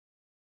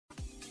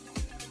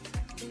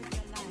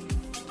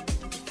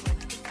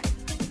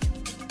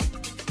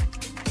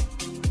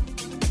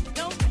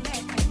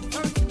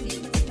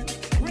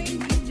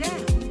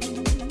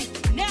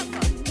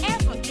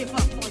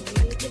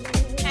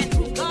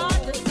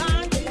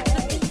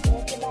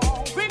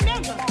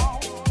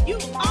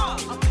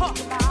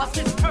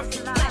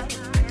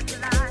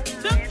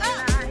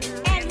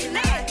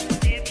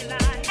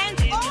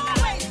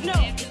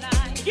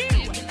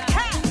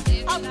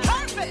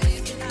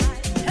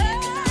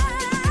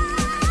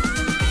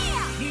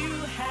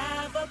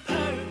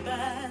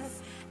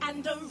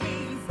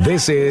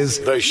This is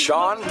The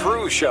Sean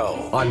Prue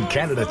Show on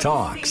Canada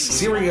Talks,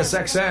 Sirius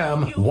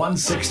XM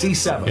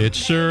 167. It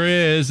sure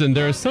is. And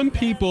there are some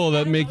people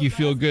that make you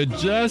feel good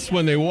just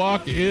when they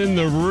walk in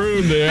the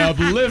room. They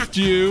uplift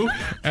you.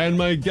 And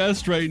my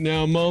guest right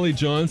now, Molly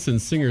Johnson,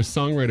 singer,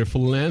 songwriter,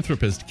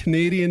 philanthropist,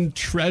 Canadian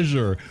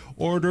treasure,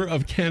 Order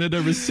of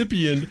Canada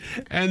recipient,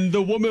 and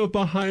the woman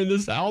behind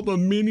this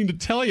album, meaning to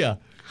tell you.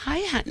 Hi,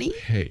 honey.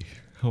 Hey,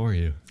 how are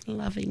you?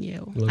 Loving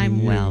you.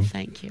 I'm well,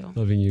 thank you.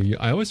 Loving you.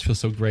 I always feel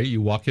so great.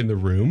 You walk in the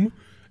room,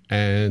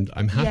 and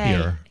I'm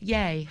happier.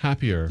 Yay.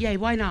 Happier. Yay.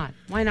 Why not?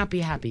 Why not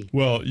be happy?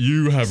 Well,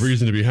 you have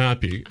reason to be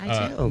happy.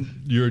 I do.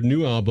 Your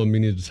new album,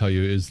 meaning to tell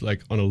you, is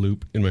like on a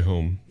loop in my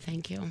home.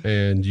 Thank you.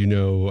 And you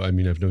know, I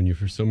mean, I've known you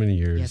for so many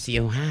years. Yes,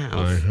 you have.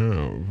 I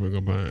have. We'll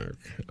go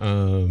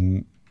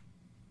back.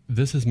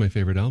 This is my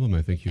favorite album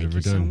I think you've ever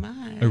done. Thank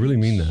you so much. I really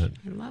mean that.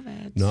 I love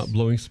it. Not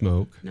blowing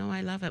smoke. No,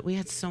 I love it. We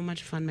had so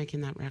much fun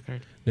making that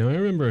record. Now, I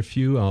remember a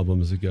few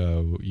albums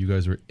ago, you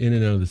guys were in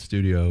and out of the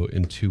studio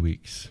in 2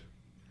 weeks.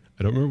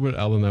 I don't remember what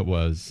album that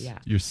was. Yeah.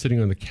 You're sitting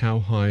on the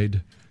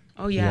cowhide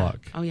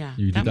block. Oh, yeah.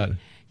 You did that?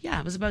 Yeah,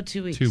 it was about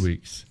 2 weeks. 2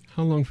 weeks.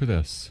 How long for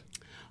this?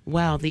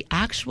 Well, the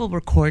actual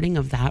recording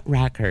of that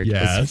record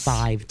was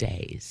 5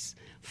 days.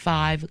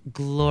 5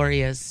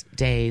 glorious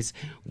days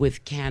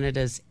with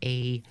Canada's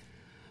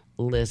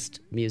A-list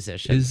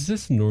musicians. Is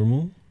this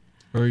normal?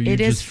 Or are you It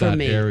just is for that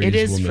me. Aries It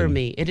is woman? for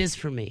me. It is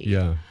for me.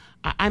 Yeah.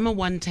 I'm a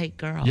one-take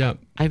girl. Yeah.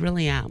 I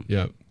really am.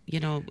 Yeah. You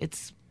know,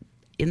 it's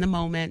in the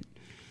moment.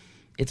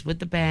 It's with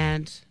the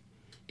band.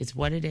 It's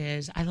what it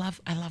is. I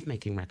love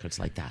making records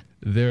like that.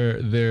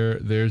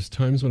 There's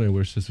times when I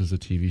wish this was a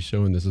TV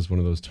show, and this is one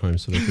of those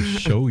times so they could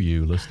show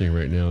you listening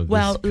right now.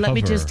 Well, this let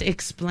me cover. just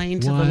explain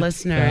to What the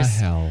listeners. the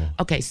hell?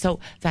 Okay, so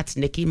that's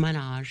Nicki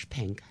Minaj,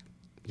 Pink.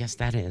 Yes,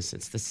 that is.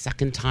 It's the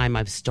second time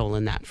I've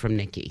stolen that from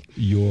Nicki.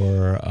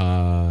 Your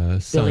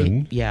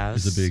son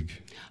yes. is a big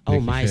Oh,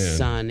 Nicki my fan.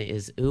 son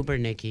is uber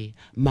Nicki.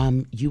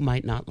 Mom, you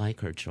might not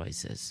like her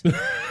choices.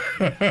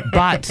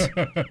 but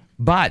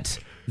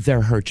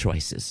they're her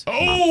choices.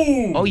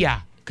 Oh! Oh,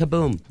 yeah.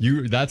 Kaboom.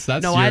 That's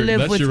No, I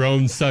live with- your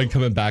own son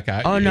coming back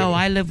at you. Oh, no,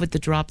 I live with the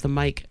drop the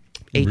mic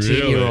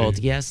 18-year-old.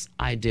 Really? Yes,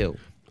 I do.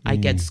 I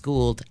get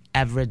schooled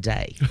every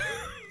day.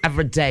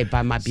 Every day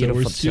by my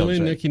beautiful So we're stealing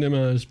children. Nicki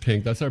Minaj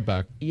Pink. That's our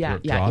back. Yeah.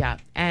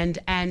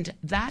 And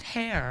that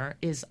hair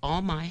is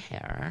all my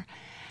hair.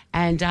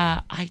 And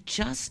I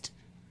just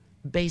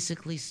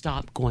basically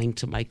stopped going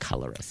to my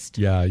colorist.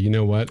 Yeah, you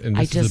know what? And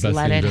I this is just the best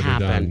let thing it you've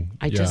ever happen. done.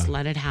 I just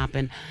let it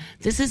happen.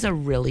 This is a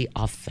really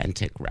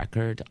authentic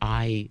record.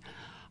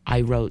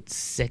 I wrote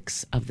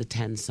 6 of the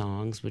 10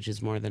 songs, which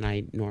is more than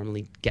I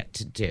normally get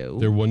to do.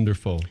 They're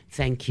wonderful.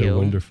 Thank you. They're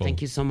wonderful.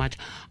 Thank you so much.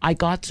 I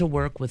got to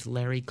work with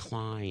Larry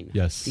Klein,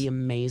 Yes. the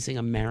amazing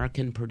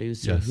American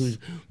producer Yes. who's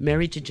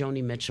married to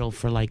Joni Mitchell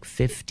for like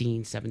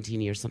 15, 17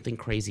 years, something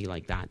crazy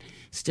like that.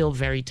 Still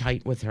very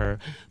tight with her,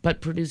 but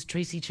produced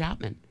Tracy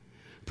Chapman,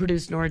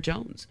 produced Nora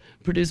Jones,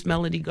 produced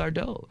Melody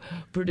Gardot,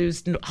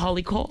 produced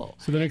Holly Cole.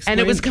 So then and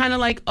it was explain- kind of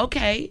like,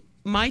 okay,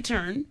 my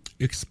turn.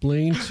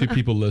 Explain to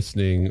people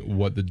listening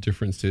what the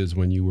difference is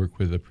when you work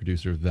with a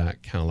producer of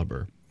that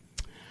caliber.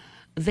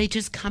 They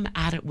just come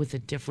at it with a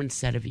different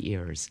set of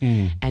ears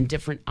and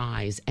different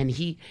eyes. And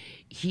he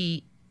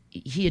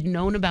had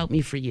known about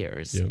me for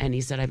years. Yep. And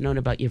he said, I've known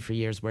about you for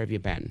years. Where have you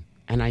been?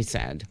 And I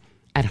said,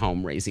 at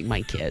home raising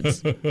my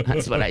kids.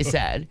 That's what I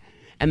said.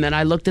 And then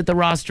I looked at the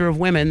roster of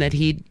women that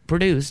he'd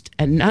produced,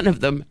 and none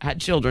of them had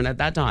children at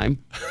that time.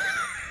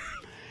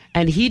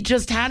 And he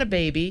just had a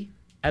baby,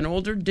 an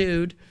older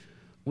dude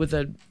with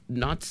a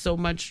not so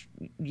much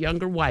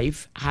younger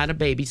wife, had a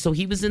baby. So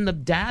he was in the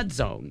dad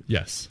zone.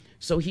 Yes.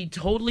 So he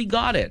totally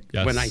got it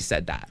Yes. when I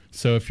said that.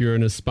 So if you're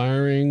an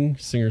aspiring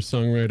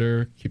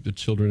singer-songwriter, keep the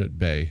children at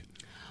bay.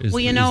 Well,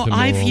 you is know, the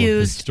moral I've of the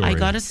used, story. I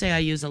got to say, I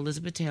use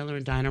Elizabeth Taylor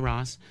and Diana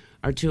Ross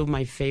are 2 of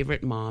my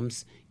favorite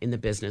moms in the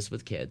business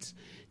with kids.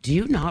 Do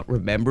you not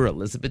remember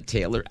Elizabeth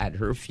Taylor at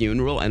her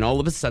funeral? And all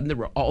of a sudden there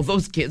were all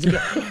those kids.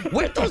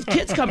 Where'd those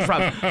kids come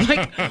from?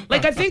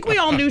 Like I think we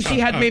all knew she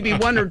had maybe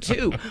 1 or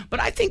 2, but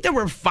I think there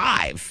were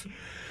 5.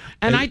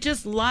 And I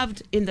just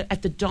loved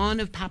at the dawn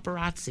of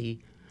paparazzi,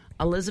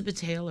 Elizabeth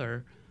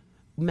Taylor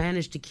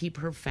managed to keep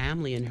her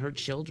family and her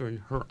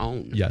children her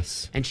own.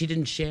 Yes. And she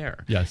didn't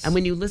share. Yes. And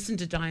when you listen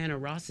to Diana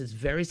Ross's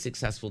very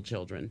successful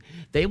children,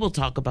 they will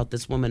talk about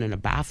this woman in a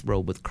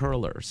bathrobe with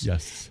curlers.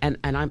 Yes. And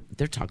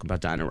they're talking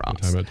about Diana Ross.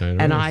 talking about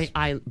Diana and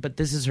Ross. but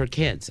this is her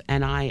kids.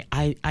 And I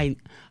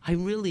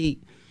really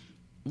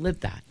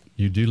lived that.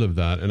 You do live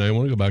that. And I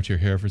want to go back to your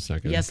hair for a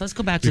second. Yes, let's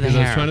go back to the Because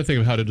hair. I was trying to think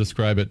of how to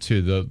describe it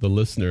to the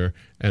listener.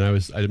 And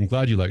I'm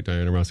glad you like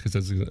Diana Ross, because I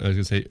was going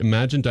to say,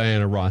 imagine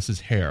Diana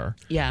Ross's hair.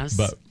 Yes.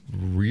 But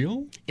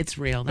real? It's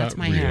real. That's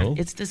Not my hair. real.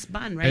 It's this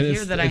bun right And here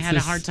it's- that I it's had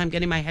this- a hard time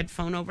getting my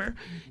headphone over.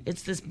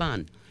 It's this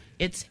bun.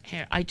 It's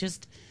hair. I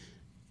just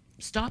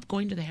stopped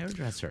going to the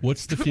hairdresser.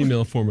 What's the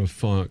female form of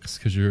fox?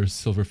 Because you're a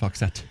silver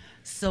foxette.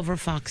 Silver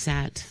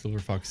Foxette. Silver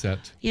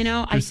Foxette. You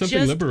know, There's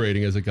something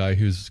liberating as a guy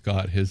who's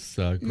got his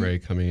gray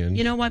coming in.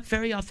 You know what?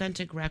 Very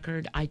authentic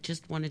record. I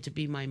just wanted to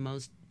be my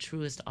most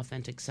truest,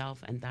 authentic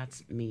self, and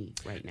that's me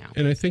right now.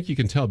 And I think you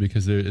can tell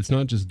because it's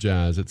not just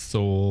jazz, it's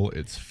soul,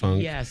 it's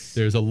funk. Yes.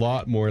 There's a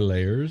lot more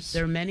layers.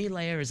 There are many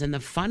layers, and the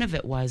fun of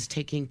it was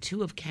taking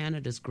two of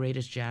Canada's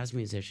greatest jazz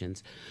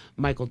musicians,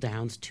 Michael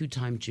Downs,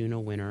 2-time Juno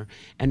winner,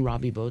 and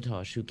Robbie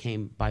Botosh, who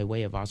came by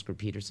way of Oscar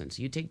Peterson.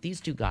 So you take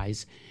these two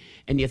guys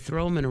and you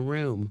throw them in a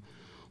room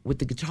with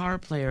the guitar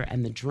player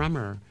and the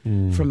drummer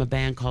from a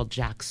band called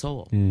Jack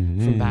Soul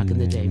from back in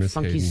the day.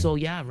 Funky Hayden. Soul,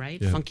 yeah, right?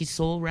 Yeah. Funky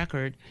Soul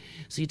record.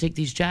 So you take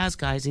these jazz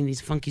guys and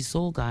these funky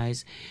soul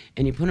guys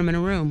and you put them in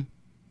a room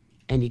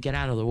and you get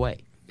out of the way.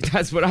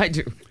 That's what I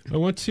do. I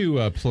want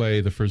to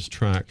play the first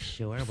track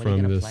Sure, what are you from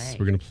gonna this. play?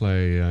 We're going to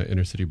play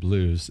Inner City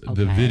Blues.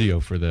 The Okay.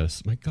 video for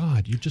this. My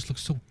God, you just look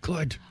so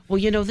good. Well,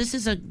 you know, this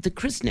is the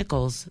Chris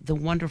Nichols, the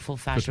wonderful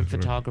fashion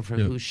photographer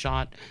Yeah. who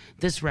shot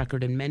this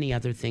record and many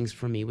other things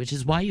for me, which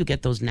is why you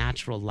get those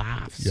natural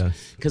laughs.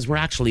 Yes. Because we're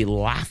actually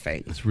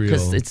laughing. It's real.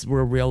 Because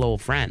we're real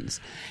old friends.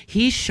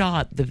 He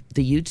shot the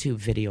YouTube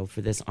video for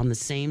this on the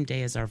same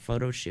day as our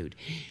photo shoot.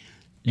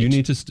 You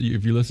need to,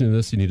 if you're listening to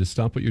this, you need to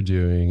stop what you're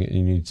doing and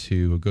you need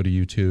to go to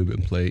YouTube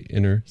and play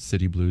Inner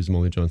City Blues,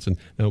 Molly Johnson.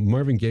 Now,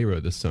 Marvin Gaye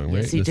wrote this song,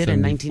 right? Yes, he did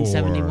in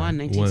 1971.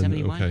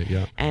 Okay,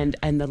 yeah. And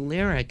the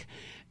lyric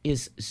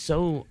is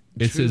so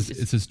It's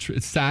true.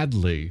 it's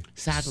sadly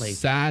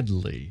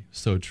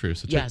so true.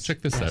 So Yes,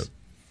 check this yes. out.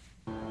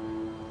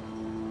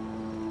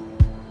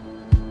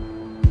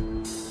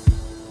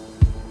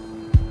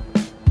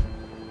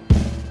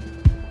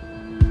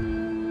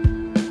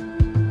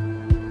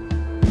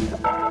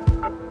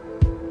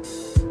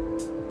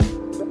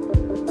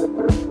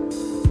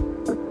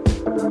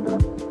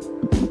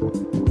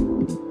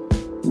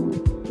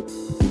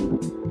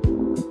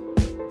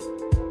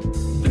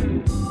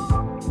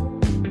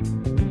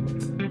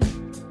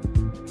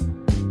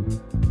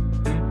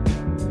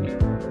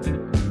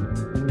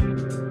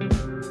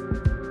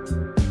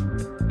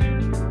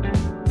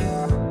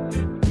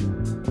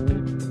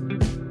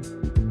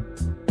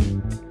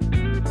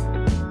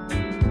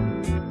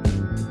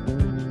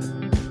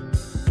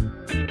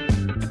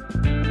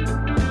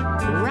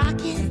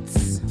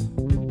 Rockets,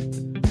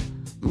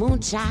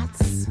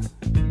 moonshots,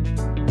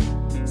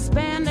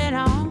 spend it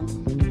on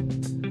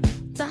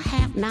the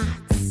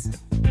have-nots.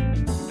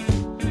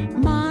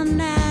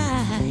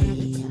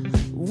 Money,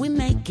 we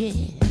make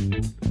it.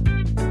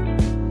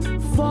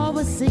 For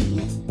we see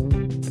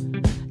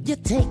it, you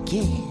take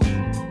it.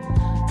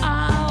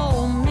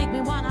 Oh, make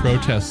me wanna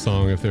Protest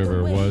song, if there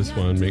ever was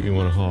one. Make me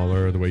want to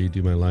holler, The Way You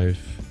Do My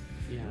Life.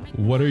 Yeah.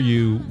 What are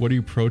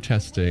you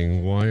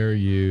protesting? Why are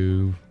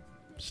you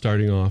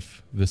starting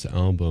off this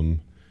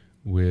album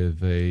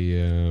with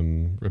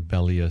a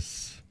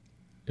rebellious?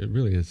 It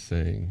really is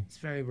saying It's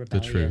very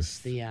rebellious.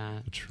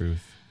 the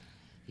truth.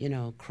 You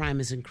know, crime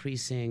is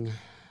increasing.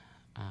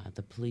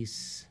 The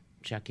police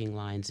checking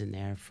lines in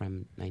there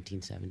from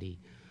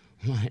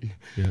 1971.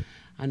 Yeah,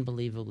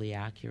 Unbelievably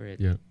accurate.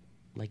 yeah.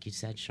 Like you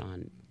said,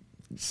 Sean.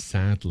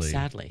 Sadly.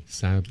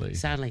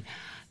 Sadly.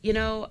 You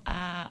know,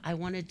 I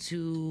wanted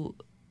to...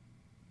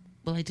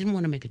 Well, I didn't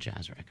want to make a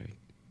jazz record. I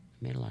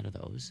made a lot of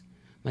those.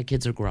 My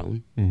kids are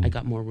grown. I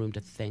got more room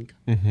to think.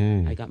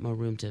 I got more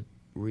room to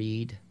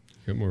read.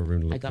 Got more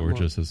room to look got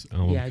gorgeous more- as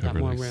album Yeah, I got cover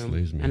more like room.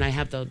 slays me. And I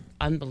have the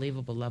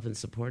unbelievable love and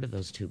support of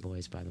those two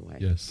boys, by the way.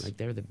 Yes. Like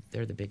they're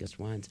the biggest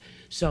ones.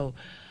 So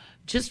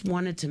just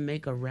wanted to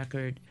make a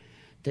record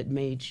that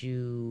made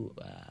you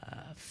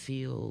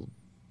feel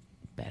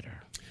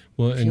better.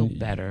 well, Feel and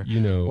better. You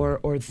know,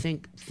 Or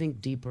think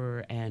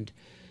deeper and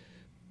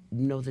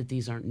know that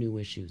these aren't new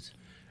issues.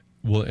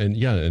 well,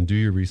 and do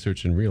your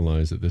research and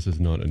realize that this is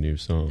not a new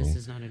song. This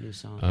is not a new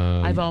song.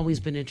 I've always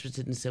been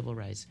interested in civil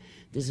rights.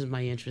 This is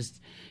my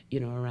interest, you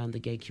know, around the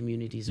gay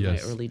communities in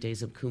Yes. my early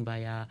days of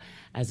Kumbaya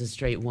as a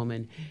straight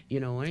woman. You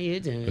know, what are you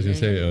doing? I was going to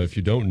say, if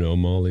you don't know,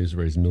 Molly's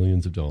raised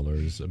millions of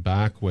dollars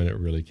back when it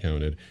really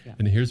counted. Yeah.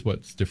 And here's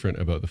what's different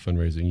about the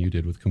fundraising you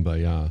did with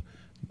Kumbaya.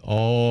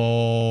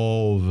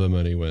 All the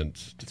money went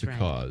to That's the right.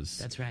 cause.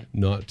 That's right.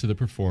 Not to the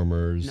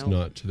performers, Nope.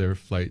 not to their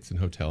flights and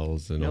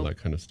hotels and all Nope.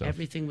 that kind of stuff.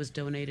 Everything was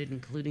donated,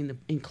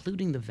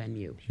 including the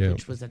venue, Yeah.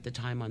 which was at the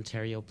time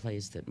Ontario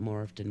Place that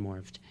morphed and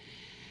morphed.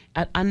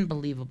 An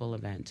unbelievable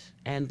event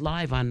and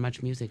live on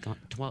Much Music on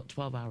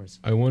 12 hours.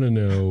 I want to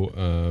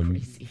know,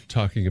 Crazy.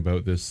 talking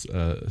about this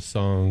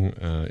song,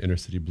 Inner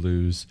City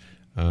Blues,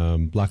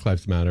 Black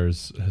Lives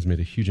Matters has made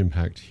a huge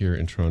impact here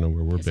in Toronto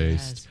where we're Yes, it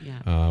based,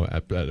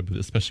 has, yeah.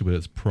 especially with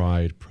its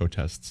pride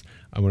protests.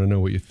 I want to know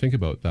what you think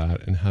about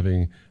that. And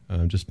having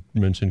just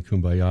mentioned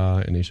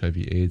Kumbaya and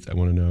HIV/AIDS, I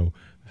want to know,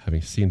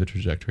 having seen the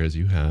trajectory as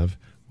you have,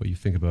 what you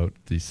think about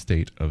the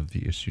state of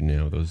the issue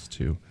now, those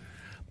two.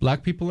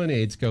 Black people and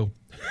AIDS, go.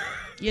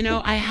 You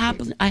know, I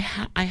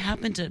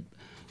happen to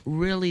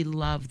really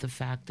love the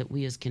fact that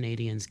we as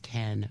Canadians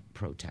can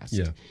protest.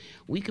 Yeah.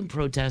 We can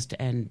protest,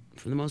 and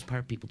for the most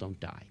part, people don't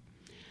die.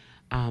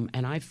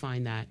 And I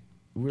find that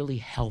really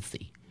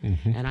healthy.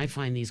 And I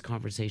find these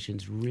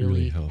conversations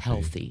really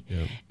healthy.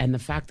 Yeah. And the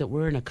fact that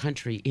we're in a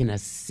country, in a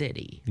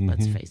city,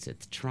 let's face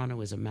it,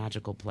 Toronto is a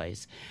magical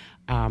place,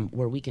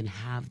 where we can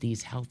have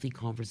these healthy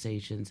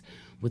conversations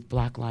with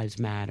Black Lives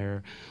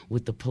Matter,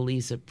 with the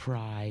police at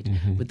Pride,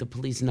 with the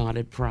police not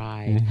at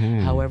Pride,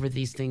 however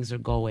these things are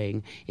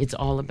going. It's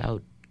all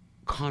about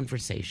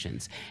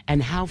conversations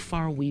and how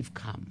far we've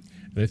come.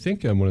 And I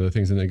think one of the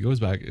things, and it goes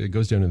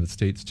down in the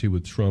States too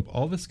with Trump,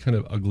 all this kind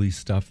of ugly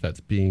stuff that's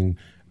being,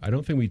 I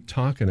don't think we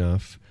talk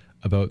enough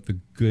about the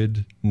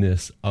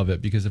goodness of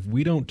it, because if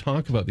we don't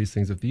talk about these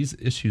things, if these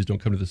issues don't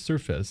come to the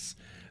surface,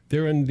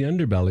 they're in the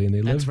underbelly and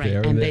they live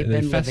there and they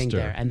been fester. living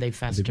there and they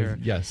fester.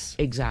 Yes.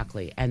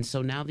 Exactly. And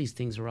so now these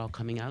things are all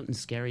coming out, and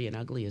scary and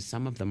ugly as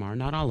some of them are,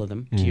 not all of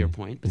them, to your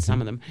point, but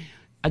some of them.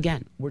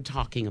 Again, we're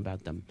talking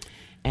about them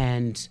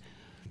and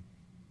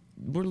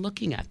we're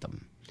looking at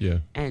them. Yeah.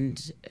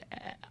 And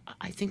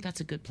I think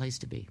that's a good place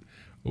to be.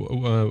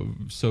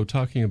 So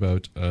talking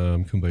about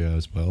Kumbaya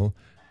as well,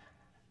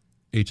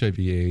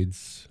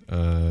 HIV/AIDS,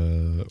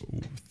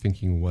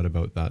 thinking what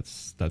about that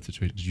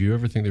situation? Did you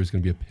ever think there was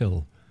going to be a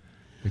pill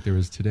like there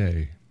is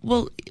today?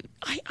 Well,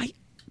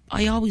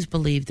 I always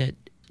believed that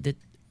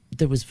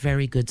there was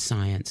very good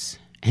science,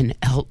 and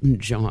Elton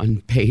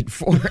John paid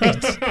for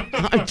it.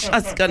 I'm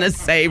just going to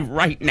say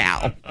right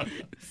now.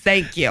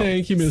 Thank you.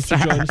 Thank you,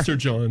 Sir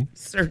John.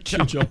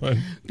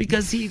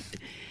 Because he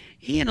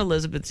and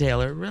Elizabeth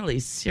Taylor really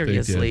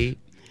seriously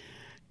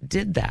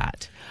did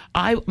that.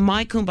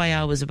 My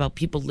Kumbaya was about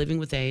people living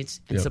with AIDS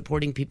and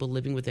supporting people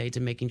living with AIDS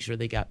and making sure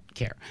they got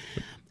care.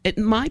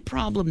 My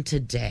problem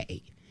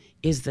today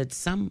is that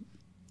some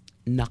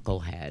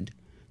knucklehead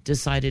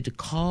decided to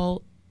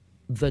call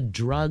the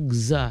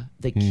drugs that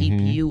keep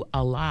you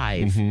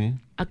alive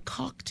a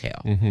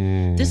cocktail.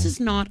 This is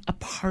not a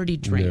party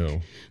drink.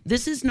 No.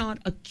 This is not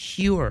a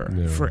cure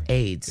for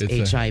AIDS,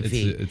 HIV.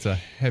 It's a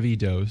heavy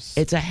dose.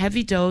 It's a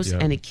heavy dose,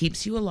 and it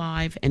keeps you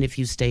alive. And if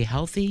you stay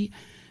healthy,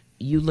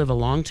 you live a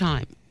long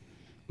time,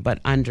 but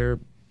under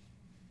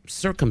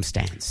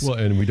circumstance. Well,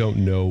 and we don't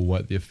know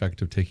what the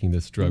effect of taking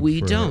this drug for a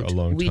long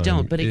time We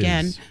don't. But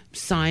again, is.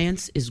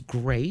 Science is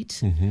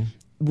great.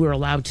 We're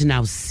allowed to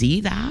now see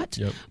that.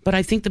 But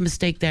I think the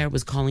mistake there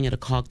was calling it a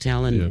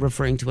cocktail and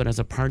referring to it as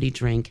a party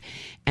drink.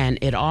 And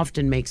it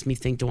often makes me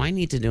think, do I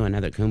need to do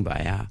another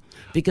Kumbaya?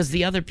 Because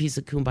the other piece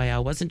of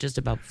Kumbaya wasn't just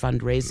about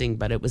fundraising,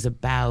 but it was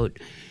about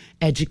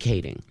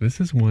educating. This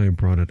is why I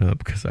brought it up,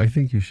 because I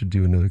think you should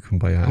do another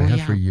Kumbaya. I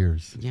have for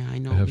years. Yeah, I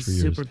know. It was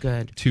super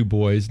good. 2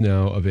 boys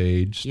now of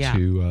age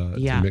to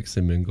mix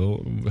and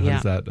mingle.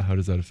 How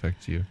does that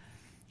affect you?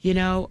 You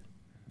know,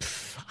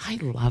 I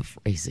love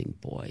raising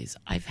boys.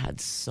 I've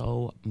had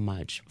so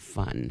much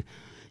fun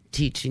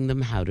teaching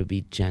them how to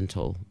be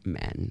gentle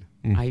men.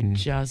 I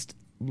just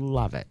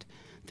love it.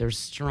 They're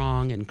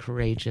strong and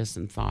courageous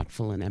and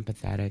thoughtful and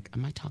empathetic.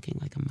 Am I talking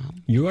like a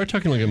mom? You are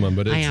talking like a mom,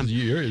 but it's, I am.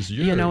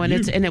 You know, and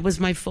it was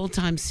my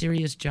full-time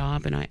serious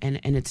job, and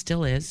it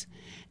still is.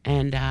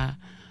 And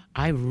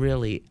I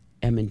really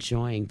am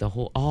enjoying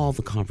all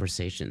the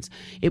conversations.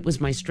 It was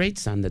my straight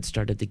son that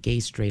started the Gay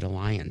Straight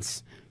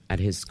Alliance at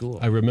his school.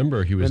 I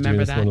remember he was doing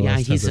this one of the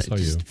last times I saw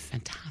you. He's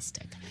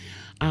fantastic.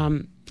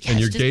 And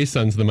your gay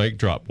son's the mic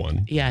drop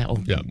one. Yeah. Oh,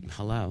 yeah.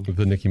 Hello. With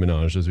the Nicki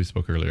Minaj, as we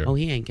spoke earlier. Oh,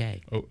 he ain't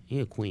gay. Oh. He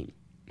a queen.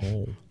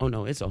 Oh. Oh,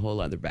 no, it's a whole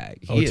other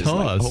bag. Tell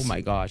us. Oh,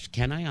 my gosh.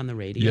 Can I on the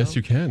radio? Yes,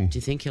 you can. Do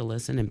you think he'll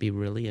listen and be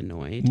really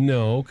annoyed?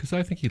 No, because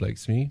I think he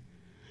likes me.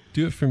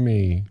 Do it for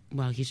me.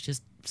 Well, he's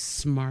just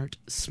smarter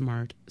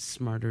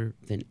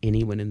than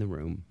anyone in the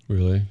room.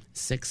 Really?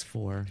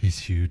 6'4". He's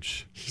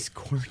huge. He's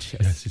gorgeous.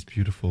 Yes, he's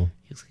beautiful.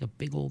 He looks like a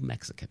big old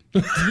Mexican.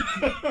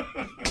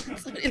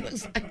 That's what he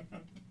looks like.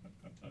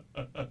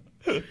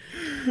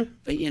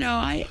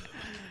 But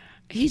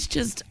he's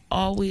just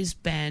always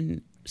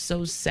been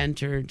so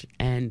centered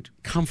and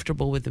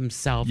comfortable with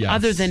himself. Yes.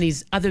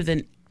 Other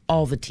than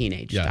all the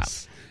teenage Yes.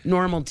 stuff.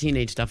 Normal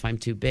teenage stuff. I'm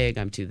too big.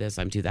 I'm too this.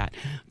 I'm too that.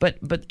 But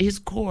his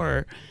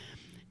core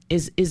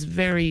is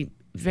very,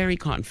 very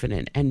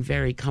confident and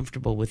very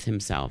comfortable with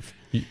himself.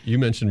 You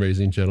mentioned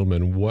raising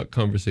gentlemen. What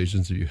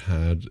conversations have you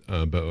had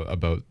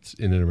about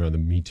in and around the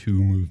Me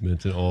Too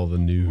movement and all the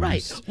news?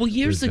 Right. Well,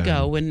 years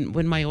ago,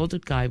 when my older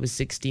guy was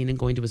 16 and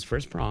going to his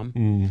first prom,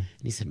 and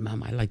he said,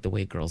 "Mom, I like the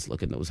way girls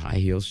look in those high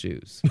heel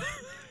shoes."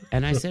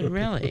 And I said,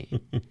 "Really?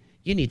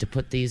 You need to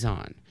put these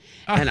on."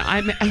 And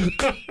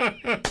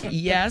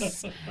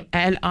yes.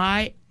 And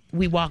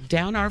we walked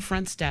down our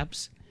front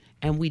steps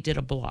and we did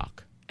a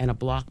block and a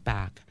block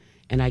back.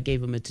 And I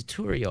gave him a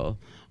tutorial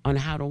on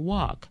how to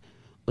walk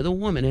with a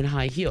woman in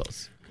high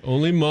heels.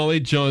 Only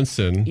Molly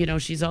Johnson.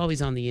 She's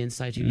always on the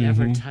inside. You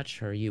never touch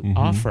her. You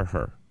offer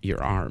her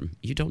your arm.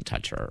 You don't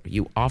touch her.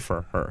 You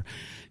offer her.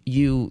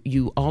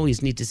 You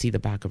always need to see the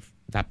back of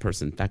that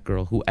person, that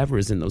girl, whoever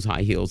is in those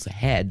high heels,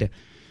 head,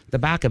 the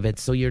back of it,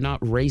 so you're not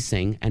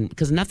racing. And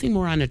because nothing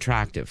more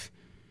unattractive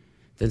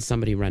than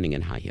somebody running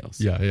in high heels.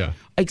 Yeah.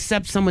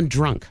 Except someone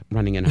drunk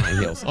running in high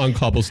heels. On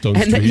cobblestone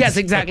streets. Yes,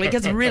 exactly. It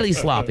gets really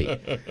sloppy.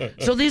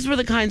 So these were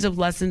the kinds of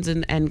lessons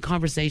and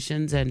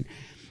conversations. And,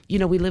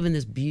 we live in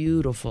this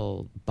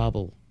beautiful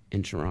bubble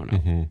in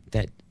Toronto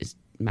that is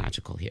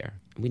magical here.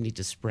 We need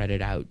to spread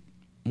it out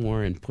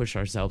more and push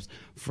ourselves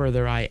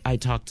further. I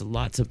talk to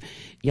lots of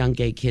young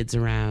gay kids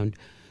around.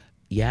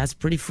 Yeah, it's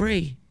pretty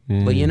free,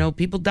 but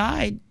people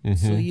died,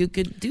 so you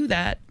could do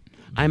that.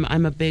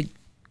 I'm a big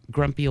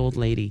grumpy old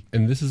lady.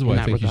 And this is why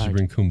I think you should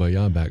bring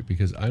Kumbaya back,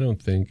 because I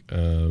don't think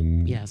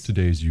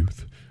today's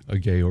youth,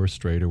 gay or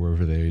straight or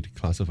wherever they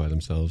classify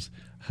themselves,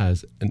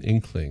 has an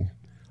inkling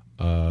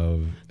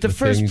of the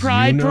first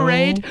Pride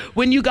parade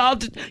when y'all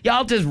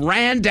just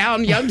ran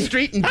down Yonge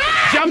Street and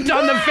jumped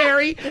on the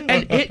ferry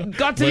and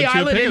got to the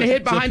island and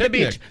hid behind the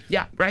beach.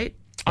 Yeah, right.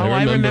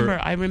 I remember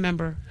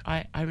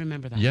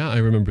that. Yeah, I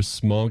remember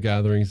small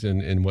gatherings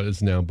in what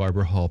is now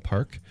Barber Hall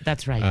Park.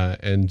 That's right.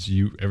 And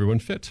everyone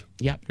fit.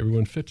 Yep.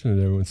 Everyone fit, and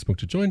everyone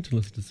smoked a joint and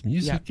listened to some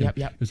music. Yep.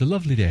 It was a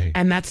lovely day.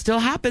 And that still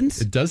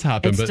happens. It does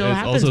happen, but it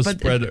also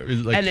spread.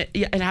 And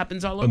it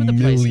happens all over the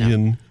place now. A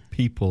million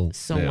people.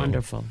 So now.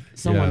 wonderful.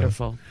 So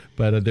wonderful.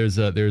 But there's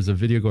a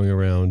video going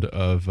around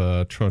of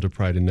Toronto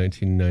Pride in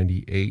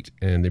 1998,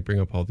 and they bring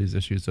up all these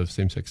issues of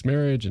same-sex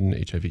marriage and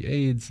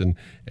HIV/AIDS, and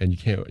you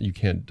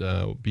can't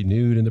be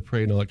nude in the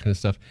parade and all that kind of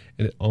stuff.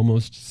 And it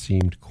almost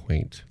seemed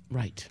quaint,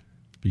 right?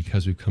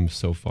 Because we've come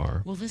so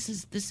far. Well, this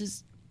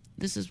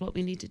is what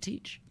we need to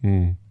teach.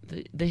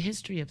 The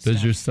history of Does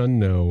stuff. your son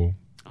know?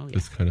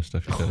 This kind of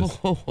stuff he does.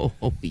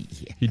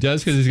 Yeah. He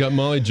does, because he's got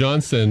Molly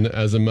Johnson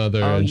as a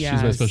mother, and she's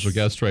my special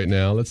guest right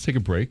now. Let's take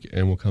a break,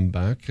 and we'll come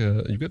back.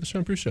 You've got the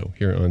Sean Prue Show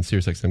here on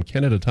SiriusXM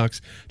Canada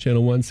Talks,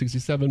 Channel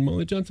 167.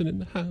 Molly Johnson in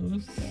the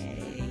house.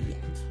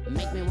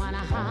 Make me wanna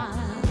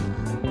holler.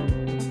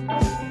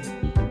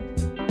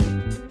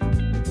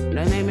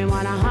 They make me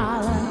wanna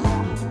holler.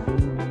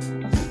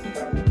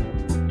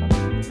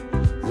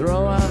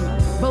 Throw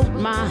up both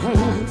my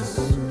hands.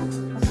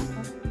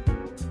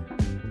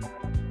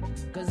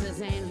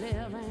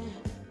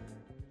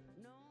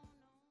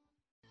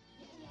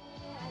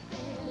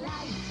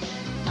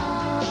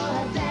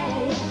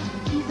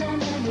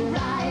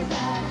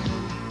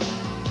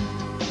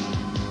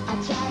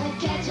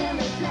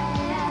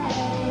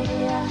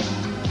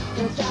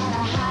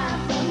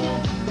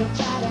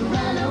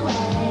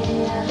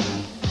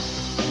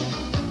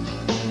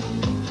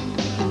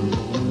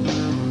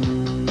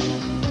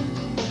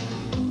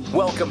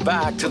 Welcome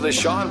back to the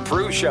Sean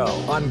Prue Show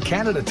on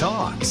Canada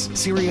Talks,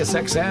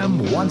 SiriusXM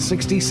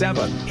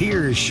 167.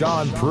 Here's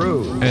Sean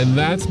Prue. And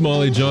that's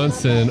Molly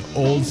Johnson,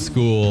 old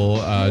school.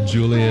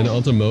 Julien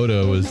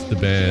Altamoto was the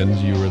band.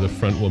 You were the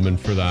front woman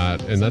for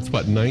that. And that's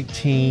what,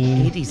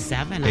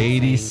 1987?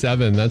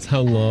 87. That's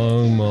how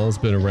long Molly's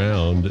been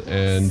around.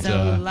 And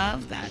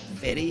love that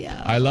video.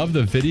 I love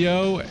the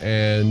video,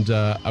 and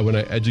when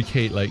I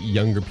educate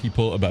younger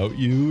people about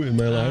you in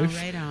my life,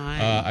 right on.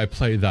 I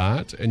play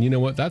that, and you know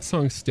what? That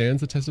song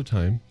stands the test of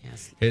time.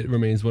 Yes, it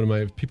remains one of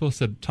my. People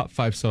said top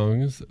 5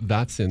 songs.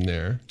 That's in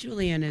there.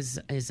 Julien is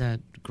a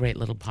great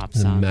little pop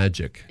song.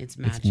 Magic. It's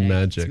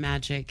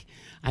magic.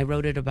 I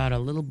wrote it about a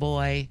little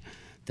boy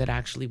that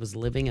actually was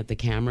living at the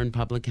Cameron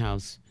Public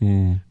House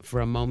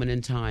for a moment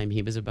in time.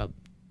 He was about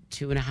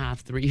 2.5,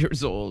 3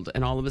 years old,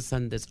 and all of a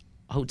sudden this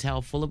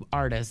hotel full of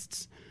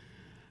artists,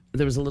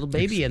 there was a little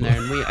baby in there,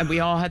 and we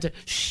all had to,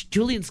 shh,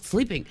 Julian's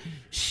sleeping.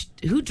 Shh,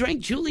 who drank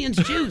Julian's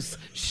juice?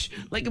 Shh.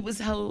 It was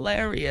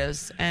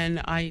hilarious.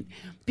 And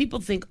people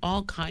think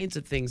all kinds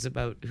of things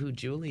about who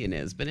Julien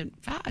is, but in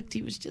fact,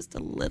 he was just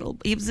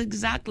he was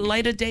exact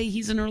light of day.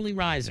 He's an early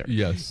riser.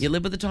 Yes. You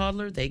live with a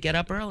toddler, they get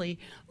up early.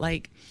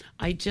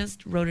 I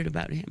just wrote it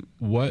about him.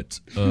 What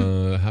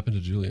happened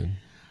to Julien?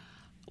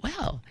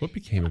 Well, what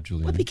became of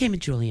Julien? What became of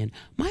Julien?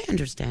 My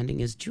understanding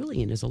is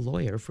Julien is a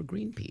lawyer for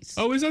Greenpeace.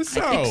 Oh, is that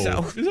so? I think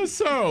so. Is that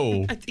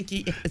so? I think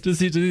he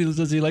is.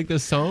 Does he like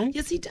this song?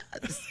 Yes, he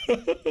does.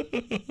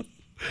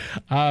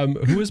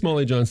 Who was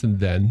Molly Johnson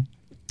then,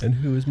 and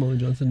who is Molly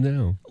Johnson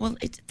now? Well,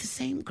 it's the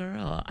same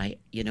girl.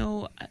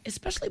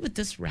 Especially with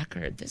this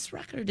record. This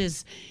record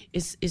is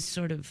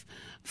sort of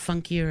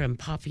funkier and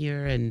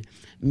poppier and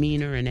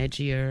meaner and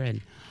edgier. And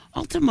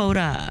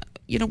Altamoto,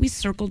 we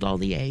circled all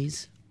the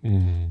A's.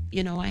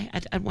 Mm-hmm. I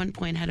at one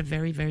point had a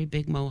very, very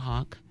big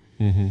mohawk.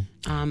 Mm-hmm.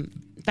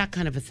 That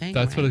kind of a thing.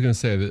 That's what I was going to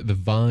say. The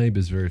vibe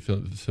is very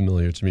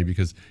familiar to me,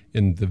 because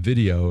in the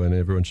video, and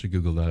everyone should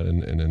Google that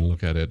and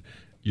look at it,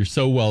 you're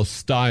so well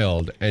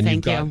styled, and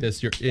you've got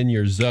this, you're in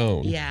your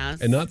zone. Yes.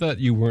 And not that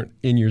you weren't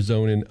in your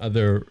zone in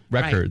other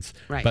records,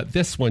 right. But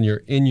this one,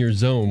 you're in your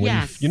zone. When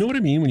yes. You know what I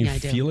mean? When you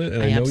feel it,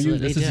 and I know you,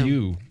 this is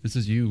you. This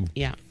is you.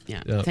 Yeah.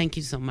 Thank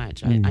you so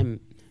much.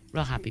 I'm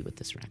real happy with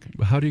this record.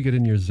 How do you get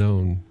in your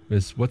zone?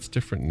 What's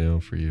different now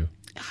for you?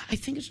 I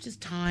think it's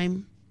just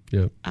time.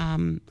 Yeah.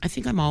 I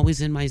think I'm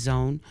always in my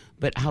zone,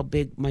 but how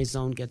big my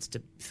zone gets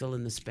to fill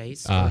in the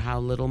space, or how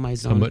little my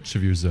zone. How much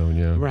of your zone,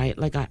 yeah. Right.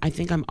 I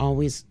think I'm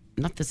always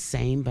not the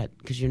same, but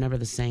because you're never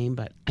the same.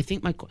 But I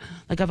think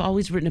I've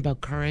always written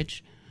about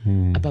courage,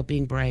 about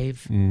being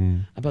brave,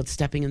 about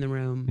stepping in the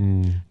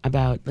room,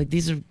 about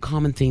these are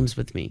common themes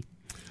with me.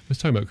 I was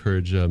talking about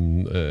courage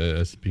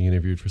as being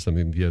interviewed for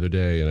something the other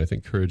day, and I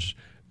think courage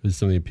is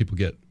something that people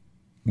get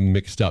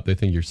mixed up. They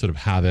think you sort of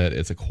have it.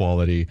 It's a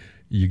quality.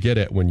 You get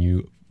it when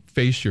you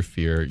face your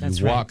fear.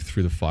 You walk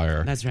through the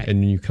fire. That's right. And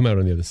when you come out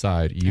on the other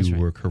side, you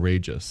were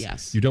courageous.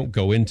 Yes. You don't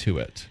go into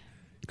it.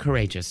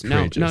 Courageous.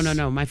 No.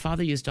 My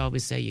father used to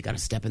always say, you got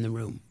to step in the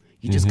room.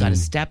 You just got to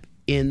step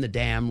in the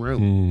damn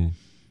room.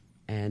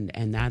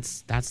 And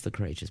that's the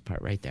courageous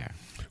part right there.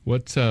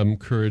 What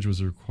courage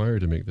was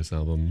required to make this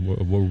album?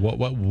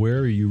 Where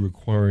are you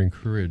requiring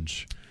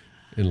courage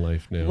in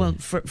life now? Well,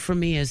 for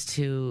me is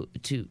to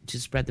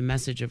spread the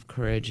message of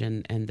courage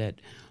and that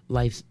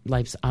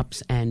life's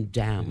ups and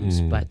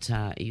downs, but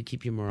you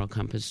keep your moral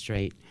compass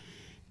straight,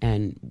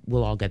 and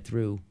we'll all get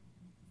through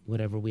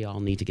whatever we all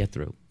need to get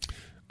through.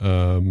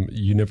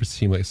 You never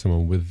seem like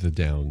someone with the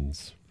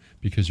downs,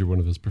 because you're one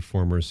of those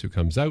performers who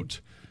comes out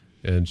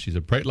and she's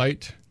a bright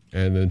light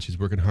and then she's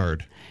working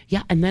hard.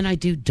 Yeah, and then I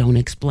do Don't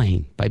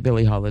Explain by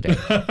Billie Holiday.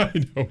 I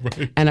know,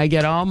 right? And I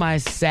get all my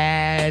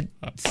sad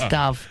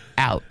stuff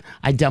out.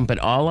 I dump it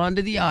all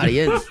onto the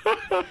audience.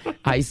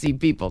 I see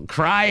people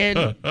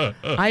crying.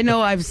 I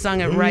know I've sung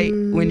it right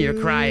when you're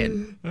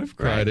crying. I've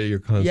cried at your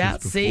concerts before. Yeah,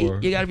 see?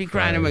 You got to be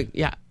crying. I'm like,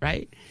 yeah,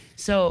 right?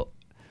 So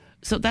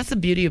that's the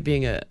beauty of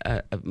being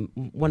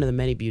one of the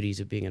many beauties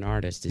of being an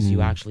artist is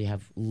you actually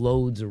have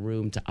loads of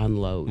room to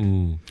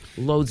unload,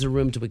 loads of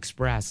room to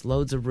express,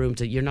 loads of room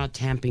to, you're not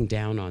tamping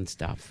down on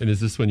stuff. And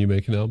is this when you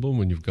make an album,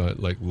 when you've got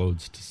like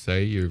loads to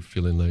say, you're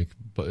feeling like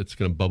it's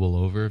going to bubble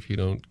over if you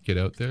don't get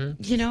out there?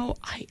 You know,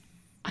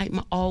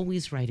 I'm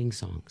always writing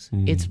songs.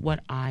 It's what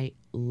I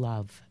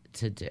love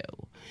to do.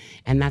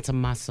 And that's a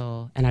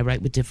muscle. And I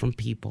write with different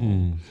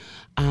people.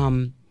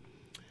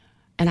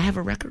 And I have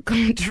a record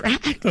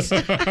contract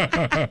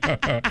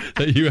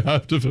that you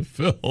have to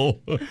fulfill.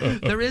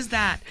 There is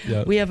that.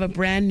 Yeah. We have a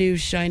brand new,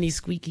 shiny,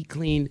 squeaky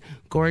clean,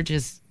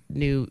 gorgeous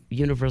new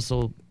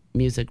Universal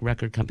Music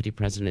Record Company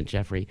president,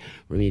 Jeffrey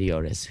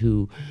Remediotis,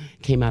 who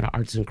came out of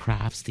Arts and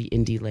Crafts, the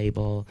indie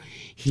label.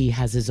 He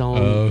has his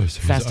own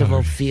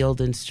festival, Field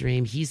and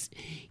Stream. He's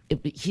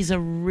a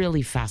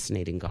really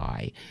fascinating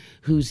guy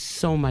who's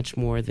so much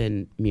more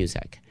than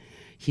music.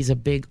 He's a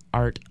big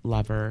art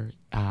lover.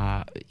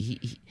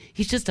 He's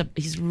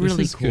really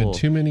this is cool. Good.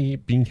 Too many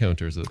bean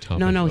counters at the top.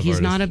 No, he's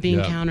artists. not a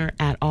bean counter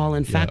at all.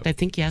 In fact, I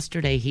think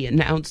yesterday he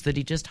announced that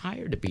he just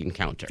hired a bean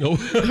counter. Oh.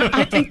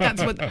 I think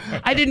that's what.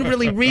 I didn't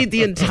really read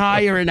the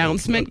entire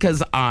announcement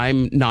because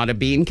I'm not a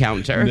bean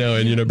counter. No,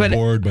 and you're not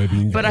bored by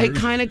bean counters. But I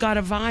kind of got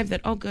a vibe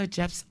that, oh, good,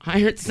 Jeff's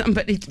hired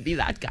somebody to be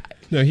that guy.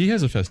 No, he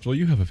has a festival.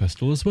 You have a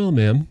festival as well,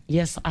 ma'am.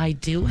 Yes, I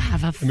do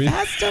have a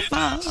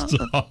festival.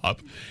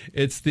 Stop.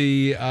 It's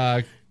the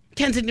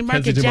Kensington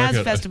Market Jazz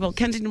Festival.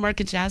 Kensington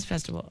Market Jazz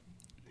Festival.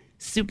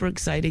 Super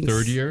exciting.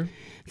 Third year?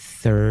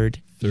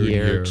 Third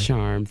year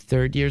charm.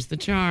 Third year's the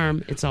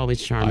charm. It's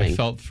always charming. I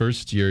felt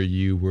first year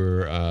you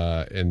were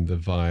in the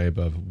vibe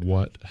of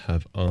what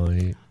have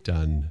I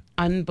done?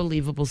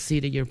 Unbelievable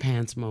seat of your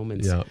pants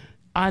moments. Yeah.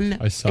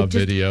 I saw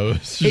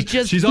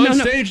videos. She's on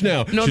stage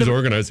now. She's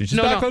organizing. She's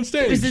back on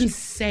stage. It was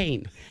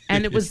insane.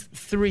 And it was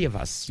three of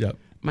us. Yep.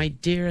 My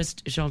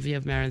dearest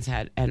Geneviève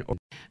Marinshead, and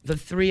the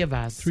three of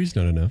us. Three's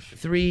not enough.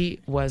 Three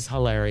was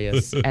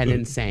hilarious and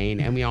insane,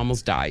 and we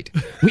almost died.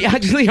 We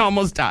actually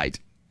almost died.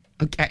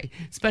 Okay,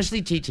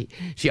 especially Chi-Chi.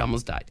 She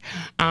almost died.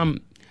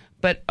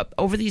 But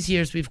over these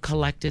years, we've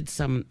collected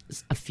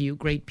a few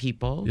great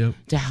people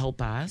to help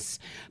us.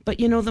 But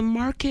you know, the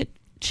Market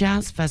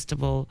Jazz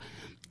Festival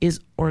is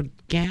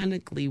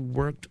organically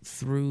worked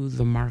through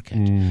the market.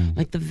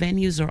 Like the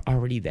venues are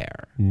already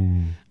there.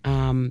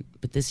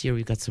 But this year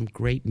we've got some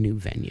great new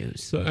venues.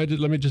 So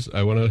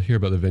I want to hear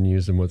about the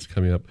venues and what's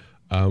coming up.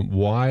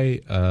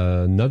 Why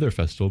another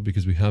festival?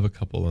 Because we have a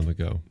couple on the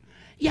go.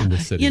 Yeah, in the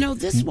city. You know,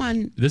 this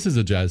is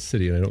a jazz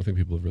city, and I don't think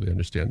people really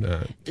understand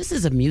that. This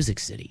is a music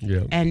city.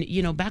 Yeah. And,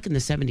 you know, back in the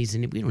 70s,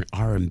 and we were an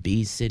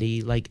R&B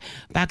city, like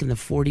back in the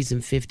 40s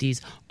and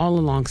 50s, all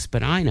along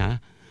Spadina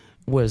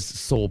was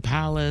Soul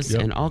Palace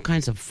and all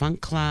kinds of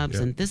funk clubs,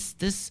 and this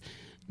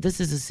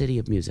is a city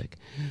of music.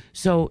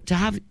 So to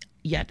have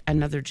yet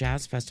another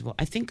jazz festival,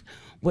 I think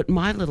what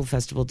my little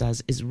festival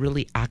does is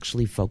really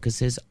actually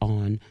focuses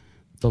on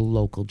the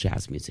local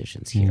jazz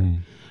musicians here.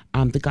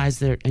 The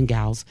guys and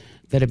gals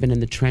that have been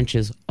in the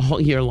trenches all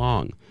year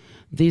long.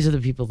 These are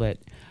the people that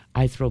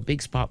I throw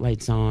big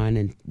spotlights on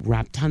and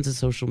wrap tons of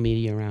social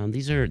media around.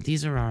 These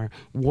are our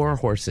war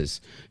horses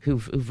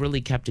who've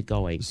really kept it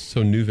going.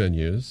 So new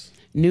venues.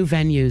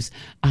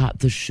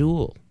 The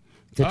Shul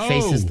that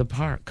faces the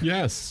park.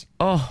 Yes.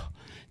 Oh,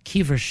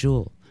 Kiever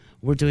Shul.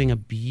 We're doing a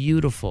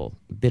beautiful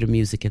bit of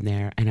music in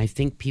there, and I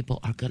think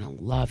people are going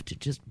to love to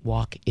just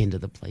walk into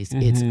the place.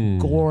 It's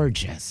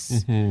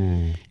gorgeous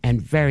and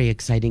very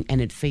exciting,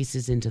 and it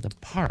faces into the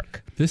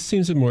park. This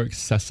seems more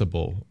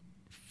accessible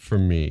for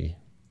me,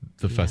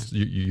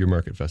 your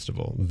market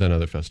festival, than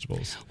other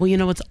festivals. Well, you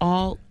know, it's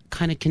all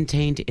kind of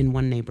contained in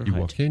one neighborhood. You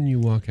walk in, you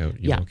walk out.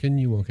 You walk in,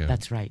 you walk out.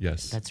 That's right.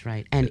 Yes. That's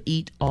right. And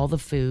eat all the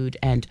food.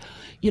 And,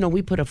 you know,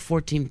 we put a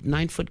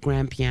 9-foot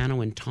grand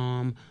piano in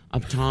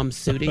Tom's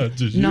suiting.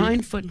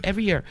 9 foot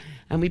every year.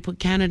 And we put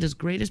Canada's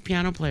greatest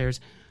piano players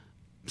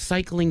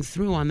cycling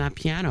through on that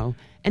piano.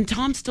 And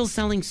Tom's still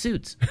selling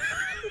suits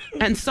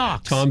and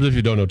socks. Tom's, if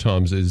you don't know,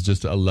 Tom's is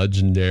just a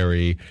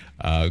legendary,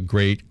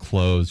 great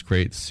clothes,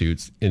 great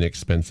suits,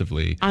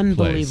 inexpensively.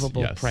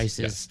 Unbelievable place. prices.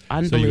 Yes.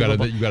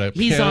 Unbelievable. So you got a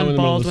He's piano on in the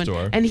middle of the Baldwin,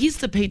 store. and he's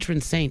the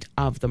patron saint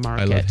of the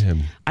market.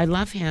 I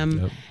love him.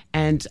 Yep.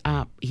 And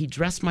he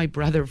dressed my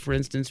brother, for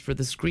instance, for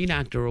the Screen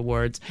Actor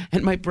Awards,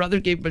 and my brother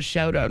gave him a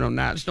shout out on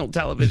national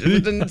television.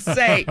 It didn't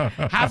say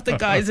half the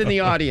guys in the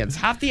audience,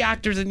 half the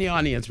actors in the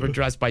audience were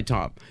dressed by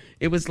Tom.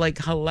 It was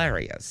like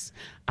hilarious.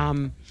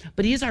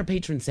 But he is our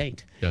patron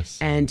saint. Yes.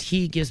 And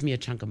he gives me a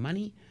chunk of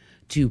money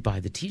to buy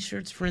the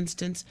T-shirts, for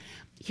instance.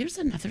 Here's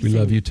another thing. We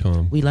love you,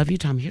 Tom. We love you,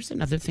 Tom. Here's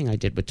another thing I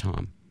did with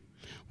Tom.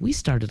 We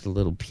started a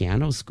little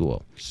piano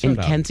school in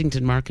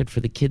Kensington Market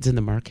for the kids in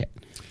the market.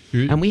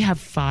 And we have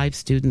 5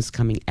 students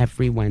coming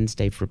every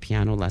Wednesday for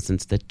piano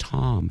lessons that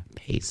Tom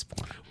pays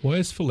for. Why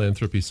is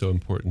philanthropy so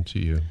important to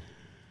you?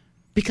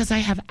 Because I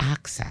have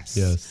access.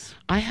 Yes.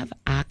 I have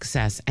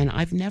access, and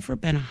I've never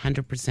been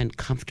 100%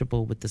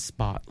 comfortable with the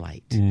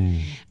spotlight.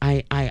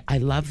 I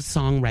love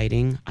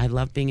songwriting. I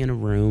love being in a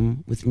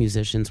room with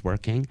musicians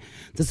working.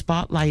 The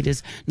spotlight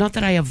is, not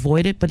that I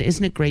avoid it, but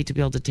isn't it great to be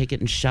able to take it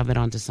and shove it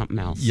onto something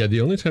else? Yeah, the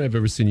only time I've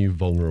ever seen you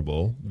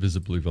vulnerable,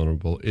 visibly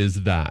vulnerable,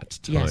 is that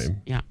time. Yes.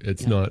 Yeah.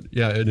 It's not,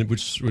 and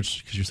which,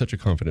 because you're such a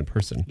confident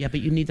person. Yeah,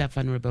 but you need that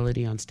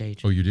vulnerability on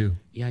stage. Oh, you do?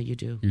 Yeah, you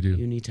do. You do.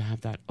 You need to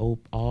have that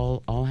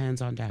all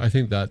hands on deck. I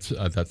think that's,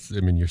 I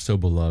mean, you're so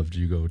beloved.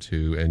 You go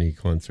to any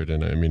concert,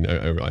 and I mean,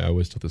 I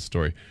always tell this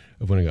story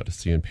of when I got to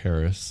see you in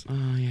Paris.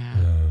 Oh, yeah.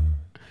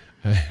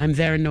 I'm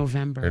there in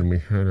November. And we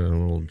had a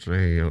little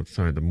day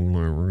outside the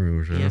Moulin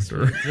Rouge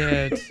after.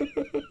 Yes, we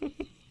did.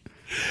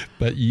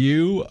 But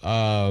you,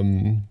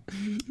 the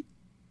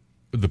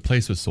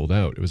place was sold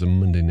out. It was a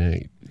Monday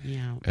night.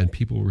 Yeah. And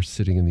people were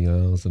sitting in the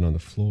aisles and on the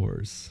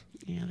floors.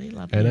 Yeah, they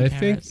love me And in I Paris.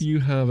 think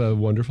you have a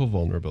wonderful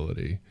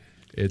vulnerability.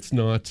 It's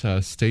not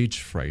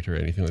stage fright or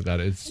anything like that.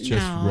 It's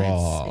just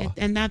raw.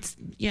 And that's,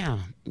 yeah,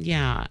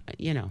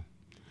 you know.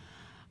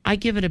 I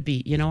give it a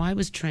beat. You know, I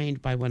was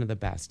trained by one of the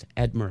best,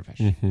 Ed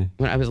Mirvish,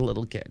 when I was a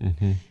little kid.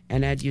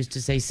 And Ed used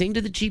to say, sing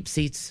to the cheap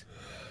seats.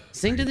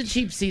 Sing to the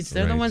cheap seats.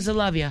 They're the ones that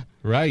love you.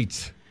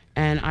 Right.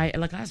 And I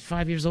was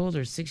 5 years old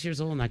or 6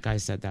 years old, and that guy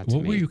said that to me.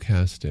 What were you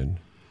cast in?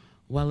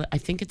 Well, I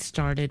think it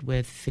started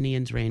with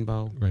Finian's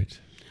Rainbow. Right.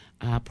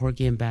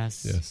 Porgy and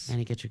Bess, Yes.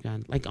 Annie Get Your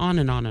Gun. Like on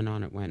and on and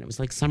on it went. It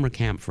was like summer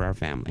camp for our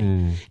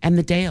family. And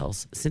the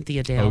Dales,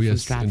 Cynthia Dale from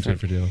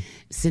Stratford. Dale.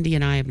 Cindy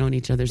and I have known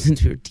each other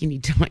since we were teeny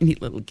tiny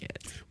little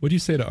kids. What do you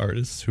say to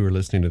artists who are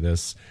listening to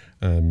this?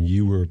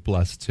 You were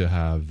blessed to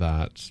have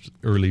that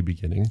early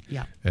beginning.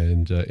 Yeah.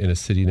 And in a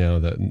city now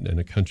that, in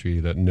a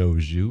country that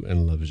knows you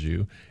and loves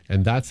you.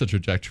 And that's a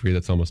trajectory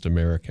that's almost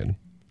American.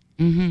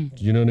 Do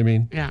you know what I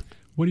mean? Yeah.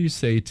 What do you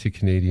say to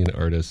Canadian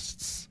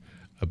artists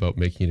about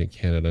making it in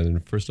Canada?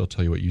 And first I'll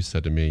tell you what you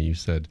said to me. You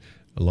said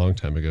a long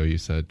time ago, you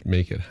said,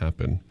 make it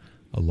happen.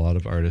 A lot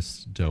of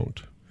artists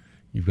don't.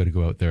 You've got to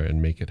go out there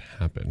and make it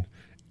happen.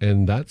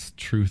 And that's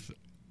truth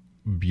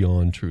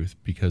beyond truth,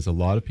 because a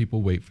lot of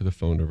people wait for the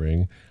phone to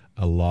ring.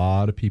 A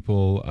lot of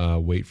people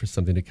wait for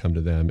something to come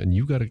to them, and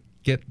you've got to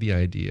get the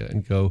idea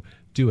and go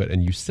do it.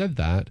 And you said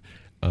that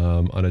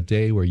on a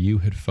day where you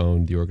had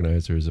phoned the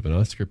organizers of an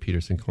Oscar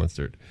Peterson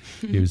concert.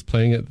 He was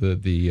playing at the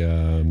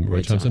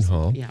Roy Thompson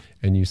Hall,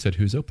 and you said,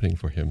 who's opening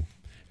for him?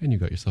 And you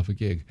got yourself a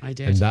gig. I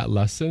did. And that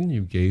lesson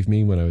you gave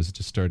me when I was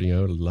just starting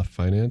out, left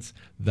finance,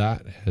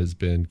 that has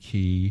been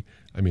key.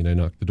 I mean, I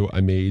knocked the door. I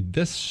made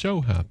this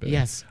show happen.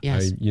 Yes.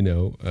 I,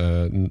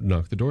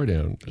 knocked the door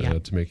down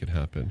to make it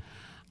happen.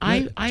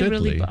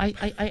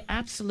 I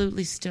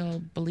absolutely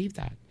still believe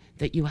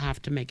that you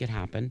have to make it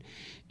happen.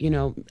 You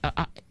know,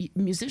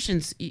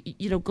 musicians,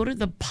 go to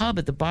the pub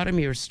at the bottom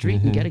of your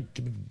street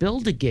and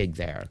build a gig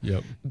there.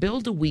 Yep.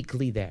 Build a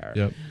weekly there.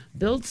 Yep.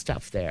 Build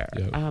stuff there.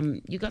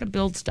 Yep. You got to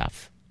build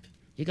stuff.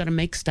 You got to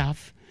make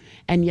stuff.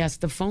 And yes,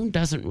 the phone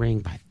doesn't ring.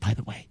 By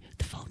the way,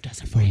 the phone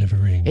doesn't ring. Never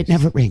rings. It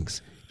never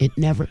rings. It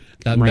never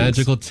that rings.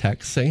 Magical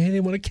text saying, hey,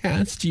 they want to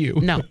cast you.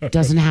 No, it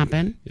doesn't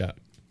happen. Yeah.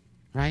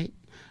 Right?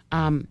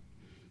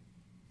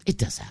 It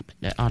does happen.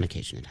 On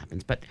occasion it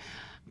happens. But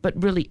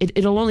really,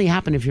 it'll only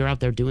happen if you're out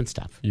there doing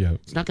stuff. Yeah.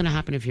 It's not going to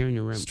happen if you're in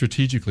your room.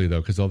 Strategically,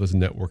 though, because all this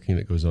networking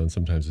that goes on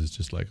sometimes is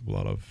just like a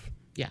lot of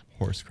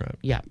horse crap.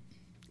 Yeah.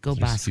 Go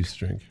bask. Excuse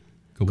drink.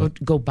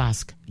 Go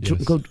bask.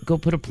 Yes. Go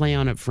put a play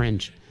on at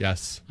Fringe.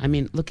 Yes. I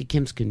mean, look at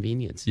Kim's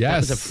Convenience. Yes. That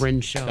was a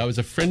Fringe show. That was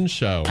a Fringe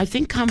show. I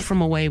think Come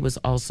From Away was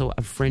also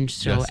a Fringe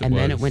show, Yes, and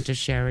then it went to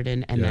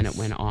Sheridan, and then it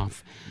went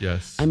off.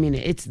 Yes. I mean,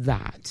 it's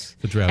that.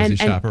 The Drowsy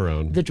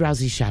Chaperone. The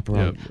Drowsy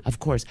Chaperone, of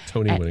course.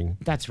 Tony winning.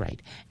 That's right.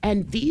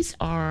 And these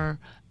are,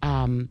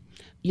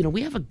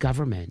 we have a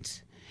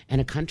government and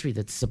a country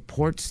that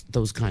supports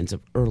those kinds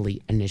of early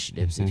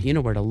initiatives. If you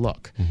know where to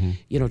look,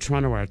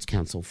 Toronto Arts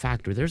Council,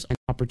 Factory, there's an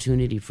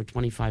opportunity for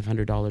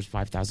 $2,500,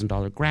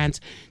 $5,000 grants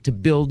to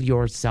build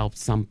yourself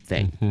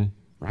something,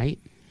 right?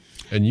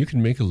 And you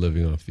can make a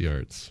living off the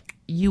arts.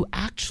 You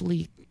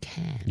actually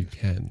can. You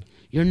can.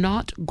 You're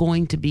not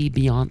going to be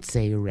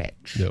Beyonce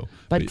rich. No.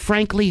 But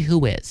frankly,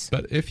 who is?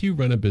 But if you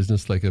run a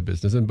business like a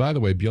business, and by the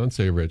way,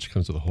 Beyonce rich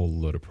comes with a whole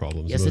load of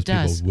problems Yes, most it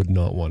does. people would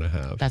not want to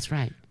have. That's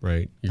right.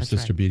 Right? Your That's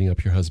sister right. beating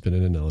up your husband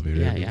in an elevator.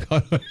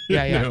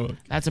 Yeah.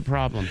 That's a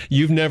problem.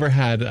 You've never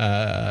had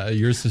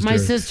your sister... My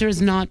sister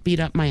has not beat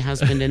up my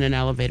husband in an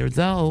elevator,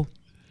 though.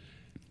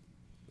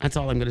 That's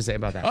all I'm going to say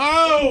about that.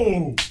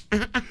 Oh!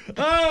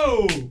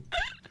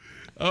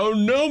 Oh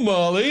no,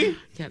 Molly.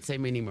 Can't say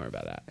any more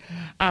about that.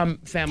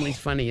 Family's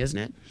funny, isn't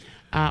it?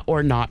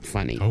 Or not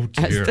funny. Oh,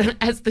 dear.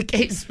 As the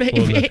case may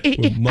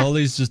be.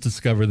 Molly's just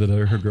discovered that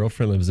her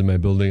girlfriend lives in my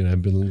building, and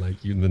I've been like,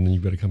 then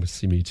you better come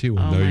see me too.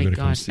 Well, Oh now you my better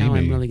come gosh, see now me.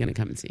 I'm really going to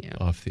come and see you.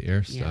 Off the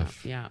air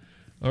stuff. Yeah.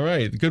 All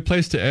right, good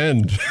place to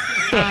end.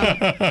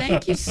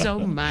 Thank you so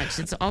much.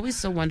 It's always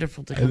so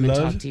wonderful to come and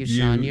talk to you,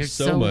 Sean. You're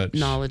so much.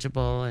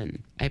 knowledgeable,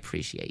 and I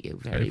appreciate you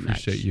very much. I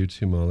appreciate you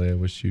too, Molly. I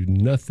wish you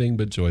nothing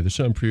but joy. The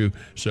Sean Prue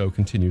Show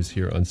continues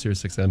here on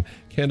Sirius XM,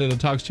 Canada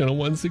Talks Channel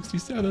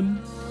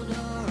 167.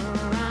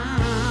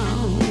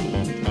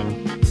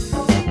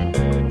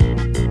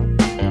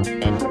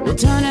 We'll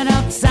turn it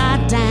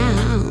upside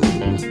down,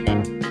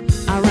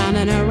 around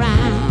and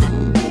around.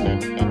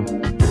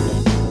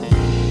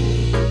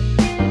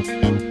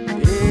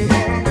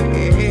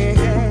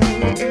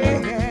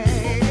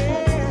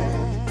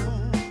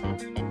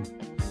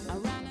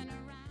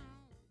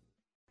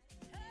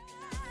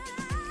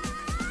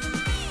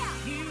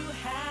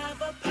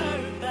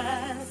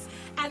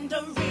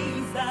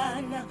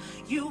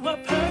 You were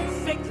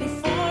perfectly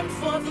formed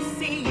for the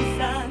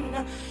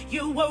season.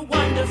 You were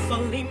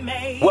wonderfully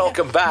made.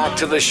 Welcome back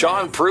to the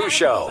Sean Prue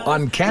Show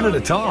on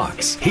Canada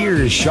Talks.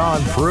 Here's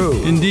Sean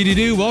Prue. Indeedy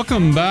do.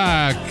 Welcome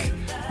back.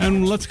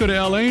 And let's go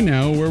to LA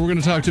now, where we're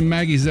going to talk to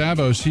Maggie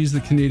Szabo. She's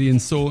the Canadian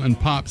soul and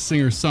pop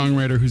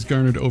singer-songwriter who's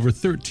garnered over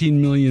 13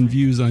 million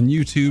views on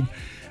YouTube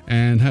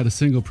and had a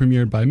single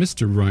premiered by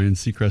Mr. Ryan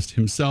Seacrest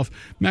himself.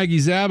 Maggie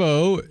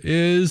Szabo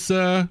is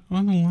on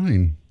the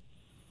line.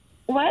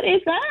 What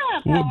is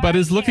up? But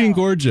is looking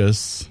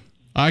gorgeous.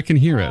 I can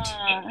hear it. 7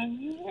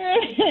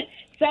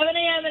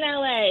 a.m. in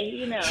LA,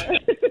 you know.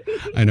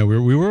 I know.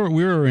 We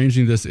were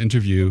arranging this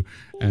interview,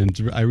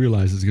 and I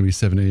realized it's going to be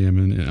 7 a.m.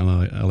 in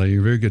LA.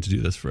 You're very good to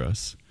do this for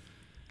us.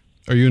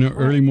 Are you an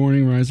early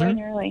morning riser?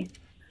 Early.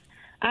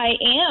 I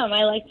am.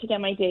 I like to get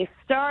my day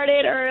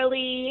started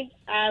early.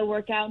 I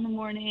work out in the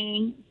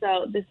morning,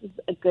 so this is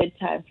a good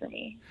time for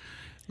me.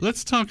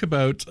 Let's talk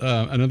about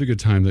another good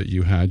time that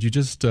you had. You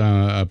just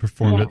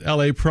performed at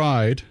LA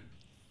Pride.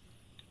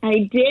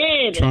 I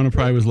did. Toronto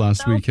Pride was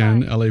last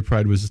weekend. LA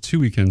Pride was 2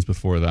 weekends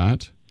before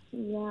that.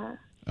 Yeah.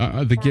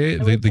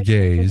 The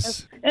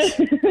gays.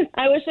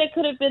 I wish I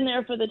could have been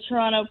there for the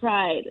Toronto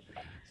Pride.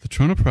 The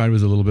Toronto Pride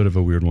was a little bit of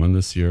a weird one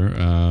this year, we've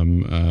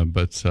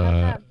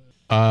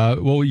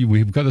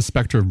got the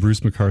specter of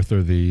Bruce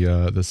MacArthur,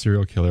 the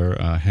serial killer,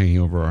 hanging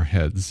over our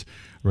heads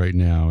right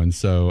now, and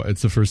so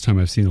it's the first time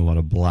I've seen a lot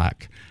of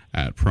black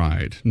at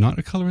Pride. Not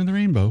a color in the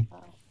rainbow.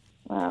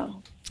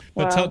 Wow.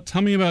 But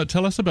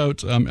tell us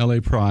about LA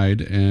Pride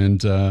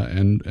and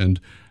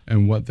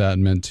what that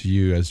meant to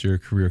you as your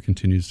career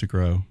continues to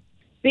grow.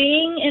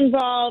 Being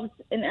involved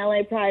in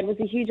LA Pride was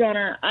a huge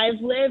honor. I've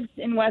lived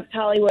in West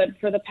Hollywood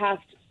for the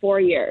past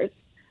 4 years.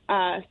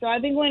 So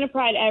I've been going to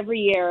Pride every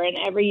year, and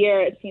every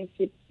year it seems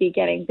to be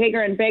getting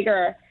bigger and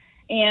bigger.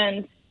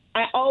 And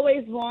I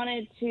always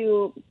wanted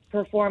to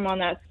perform on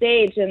that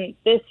stage, and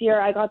this year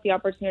I got the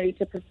opportunity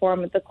to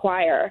perform with the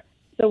choir.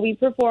 So we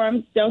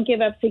performed Don't Give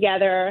Up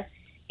together,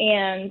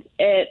 and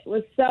it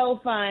was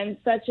so fun,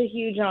 such a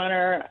huge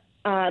honor.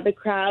 The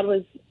crowd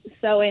was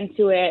so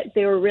into it.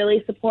 They were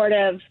really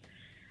supportive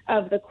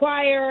of the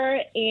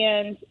choir,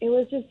 and it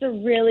was just a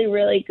really,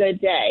 really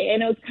good day.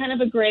 And it was kind of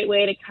a great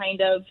way to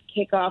kind of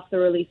kick off the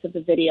release of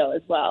the video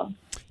as well.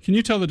 Can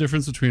you tell the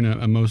difference between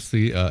a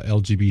mostly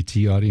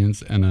LGBT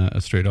audience and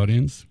a straight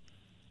audience?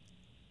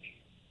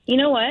 You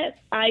know what?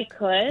 I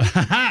could.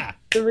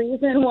 The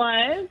reason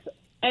was,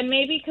 and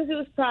maybe because it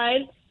was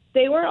Pride,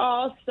 they were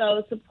all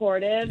so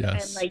supportive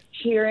and like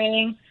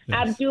cheering.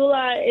 Yes.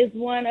 Abdullah is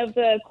one of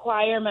the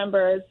choir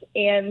members,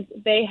 and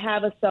they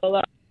have a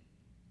solo.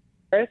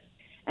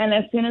 And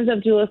as soon as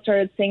Abdullah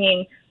started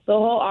singing, the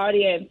whole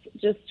audience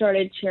just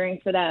started cheering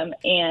for them.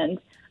 And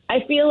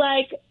I feel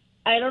like,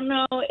 I don't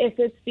know if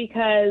it's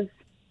because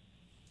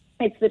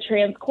it's the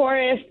trans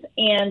chorus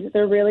and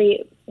they're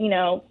really,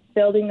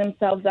 building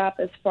themselves up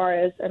as far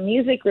as a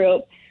music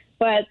group,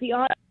 but the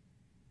audience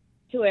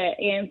to it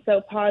and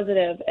so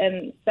positive,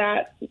 and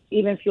that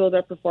even fueled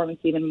our performance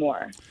even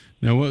more.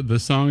 Now, the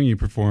song you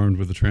performed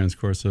with the trans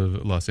chorus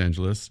of Los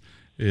Angeles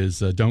is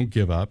Don't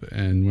Give Up,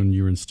 and when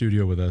you were in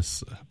studio with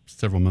us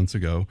several months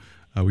ago,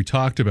 we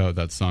talked about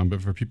that song,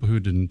 but for people who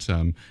didn't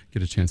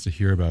get a chance to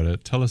hear about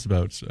it, tell us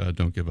about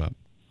Don't Give Up.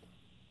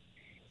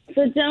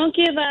 So Don't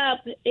Give Up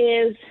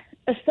is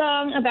a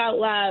song about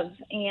love,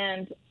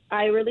 and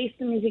I released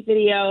a music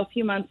video a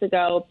few months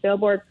ago.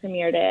 Billboard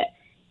premiered it,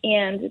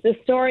 and the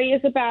story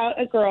is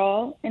about a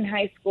girl in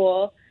high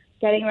school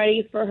getting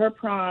ready for her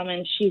prom,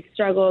 and she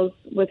struggles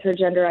with her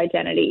gender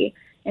identity.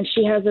 And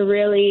she has a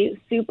really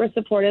super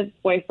supportive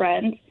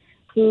boyfriend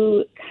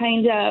who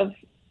kind of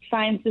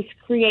finds this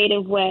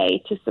creative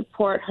way to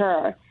support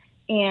her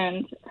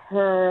and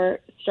her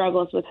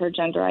struggles with her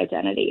gender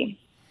identity.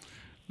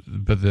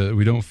 But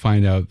we don't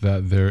find out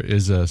that there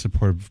is a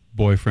supportive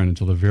boyfriend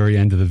until the very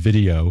end of the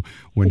video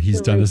when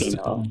he's done this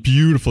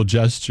beautiful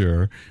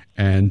gesture,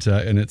 and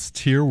it's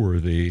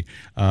tear-worthy.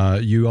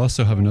 You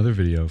also have another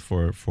video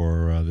for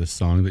this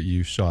song that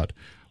you shot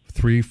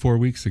 3-4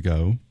 weeks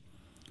ago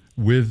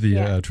with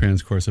the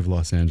Trans Chorus of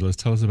Los Angeles.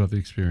 Tell us about the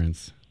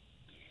experience.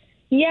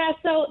 Yeah,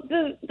 so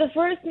the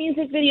first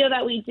music video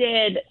that we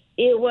did,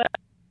 it was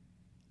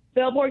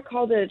Billboard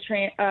called it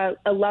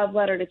a love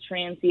letter to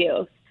trans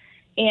youth,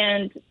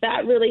 and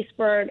that really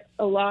spurred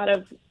a lot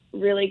of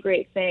really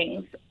great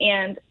things.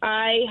 And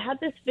I had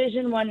this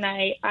vision one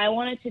night. I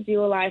wanted to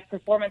do a live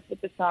performance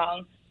with the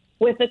song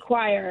with the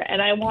choir,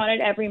 and I wanted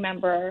every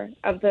member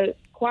of the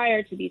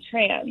choir to be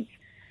trans.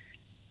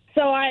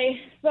 So I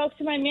spoke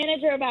to my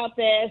manager about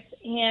this,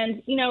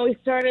 and, we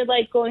started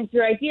going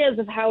through ideas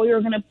of how we were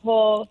going to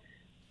pull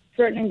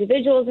certain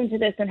individuals into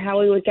this and how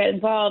we would get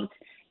involved.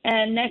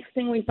 And next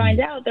thing we find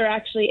out, there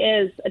actually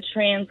is a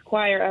trans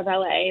choir of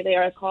LA. They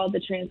are called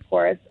the Trans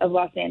Chorus of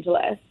Los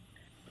Angeles.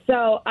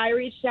 So I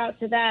reached out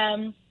to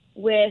them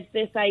with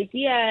this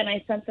idea, and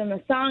I sent them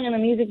the song and the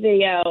music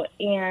video,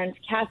 and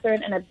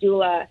Catherine and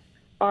Abdullah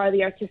are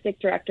the artistic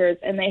directors,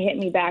 and they hit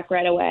me back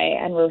right away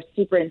and were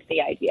super into the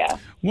idea.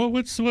 Well,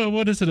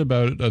 what is it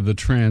about the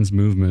trans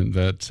movement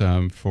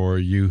that, for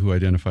you who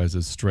identifies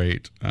as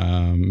straight,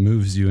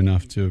 moves you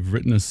enough to have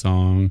written a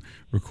song,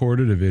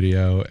 recorded a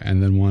video,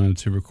 and then wanted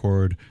to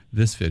record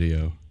this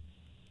video?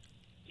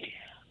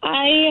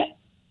 A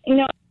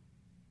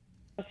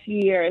few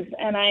years,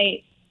 and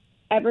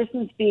ever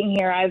since being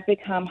here, I've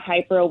become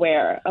hyper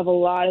aware of a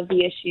lot of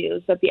the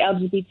issues that the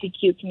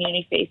LGBTQ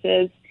community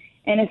faces.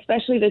 And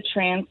especially the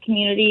trans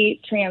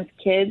community, trans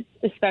kids,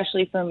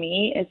 especially for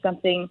me, is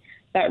something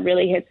that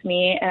really hits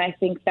me. And I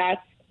think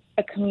that's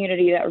a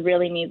community that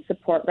really needs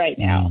support right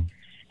now.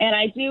 And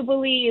I do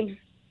believe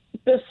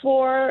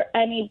before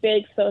any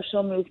big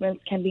social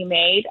movements can be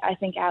made, I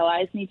think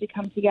allies need to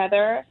come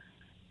together.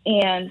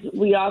 And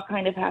we all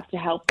kind of have to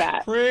help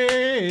that.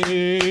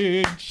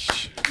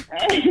 Preach.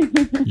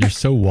 You're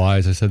so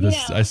wise. I said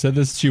this. I said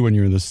this to you when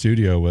you were in the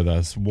studio with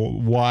us.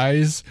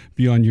 Wise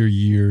beyond your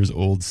years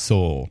old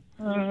soul.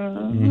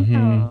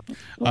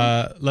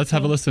 Let's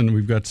have a listen.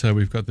 We've got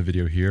the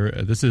video here.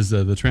 This is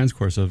the Trans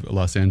Chorus of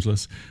Los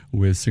Angeles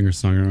with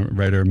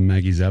singer-songwriter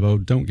Maggie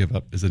Szabo. Don't Give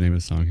Up is the name of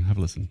the song. Have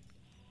a listen.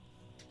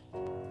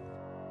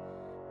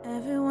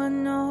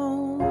 Everyone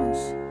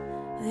knows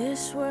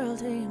this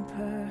world ain't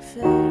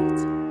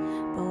perfect,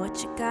 but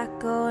what you got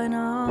going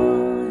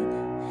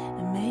on,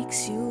 it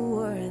makes you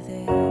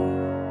worthy.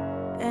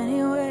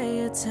 Any way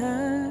you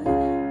turn,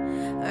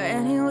 or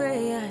any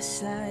way I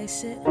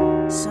slice it,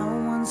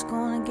 someone's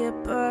gonna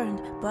get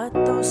burned, but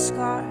those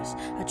scars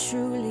are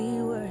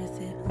truly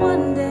worth it.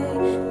 One day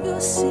you'll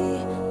see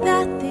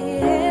that the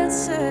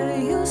answer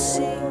you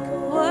seek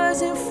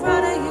was in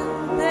front of you,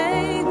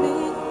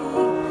 baby.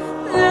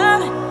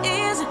 Love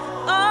is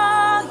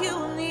all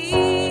you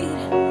need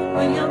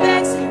when your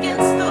back's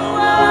against the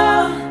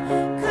wall,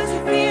 'cause you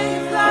feel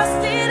you've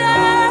lost it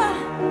all.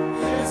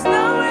 There's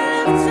nowhere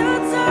left to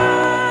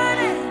turn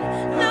and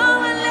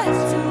nowhere left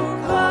to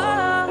go.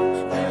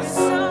 There is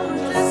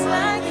someone just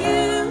like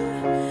you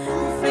who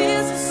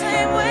feels the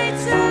same way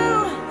too.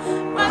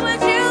 Why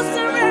would you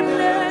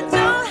surrender?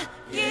 Don't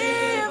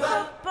give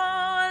up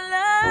on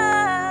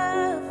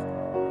love.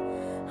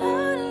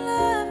 On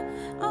love,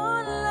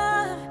 on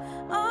love,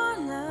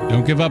 on love.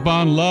 Don't give up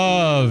on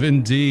love.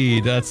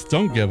 Indeed, that's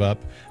Don't Give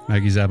Up.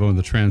 Maggie Szabo and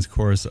the Trans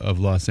Chorus of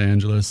Los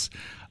Angeles.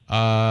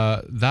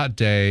 That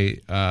day,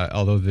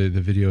 although the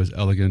video is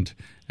elegant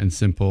and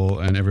simple,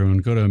 and everyone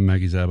go to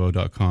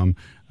maggieszabo.com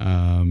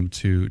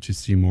to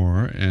see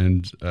more.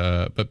 And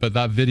but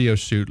that video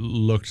shoot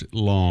looked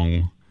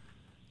long,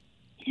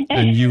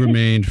 and you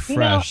remained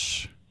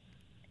fresh.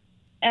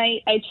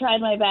 I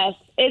tried my best.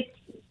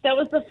 That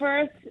was the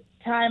first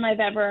time I've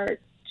ever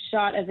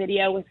shot a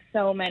video with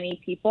so many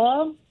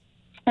people,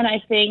 and I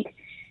think,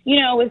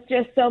 with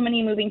just so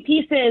many moving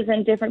pieces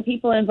and different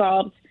people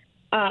involved,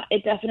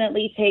 it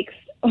definitely takes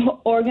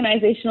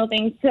organizational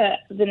things to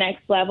the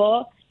next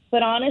level.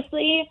 But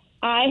honestly,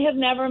 I have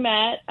never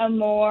met a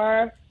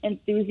more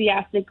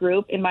enthusiastic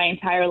group in my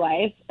entire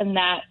life, and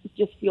that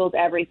just fueled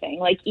everything.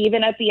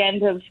 Even at the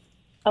end of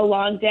a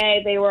long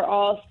day, they were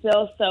all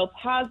still so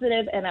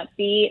positive and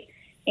upbeat,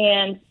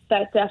 and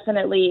that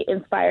definitely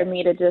inspired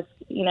me to just,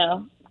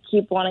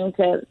 keep wanting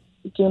to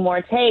do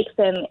more takes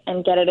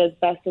and get it as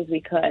best as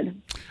we could.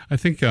 I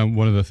think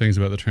one of the things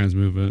about the trans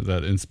movement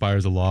that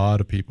inspires a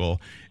lot of people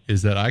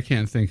is that I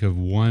can't think of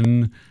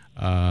one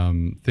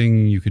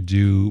thing you could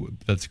do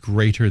that's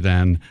greater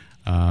than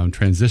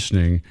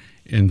transitioning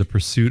in the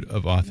pursuit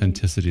of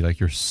authenticity.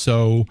 You're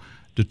so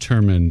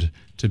determined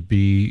to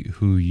be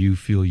who you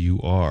feel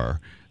you are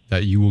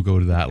that you will go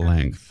to that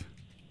length.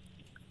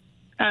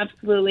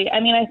 Absolutely.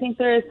 I think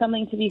there is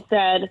something to be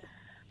said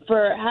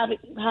for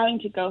having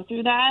to go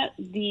through that,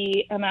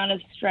 the amount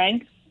of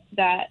strength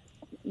that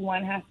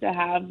one has to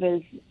have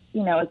is,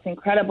 it's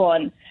incredible.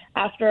 And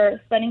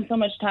after spending so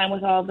much time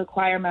with all of the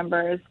choir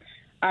members,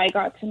 I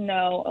got to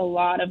know a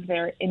lot of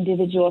their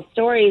individual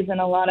stories, and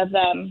a lot of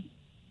them,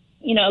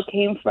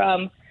 came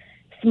from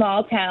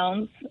small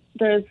towns.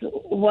 There's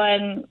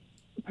one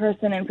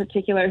person in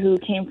particular who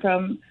came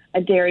from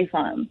a dairy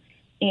farm,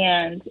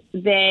 and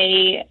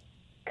they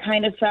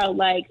kind of felt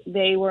like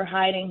they were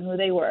hiding who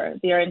they were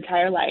their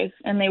entire life,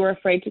 and they were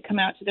afraid to come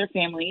out to their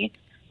family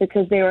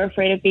because they were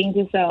afraid of being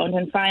disowned.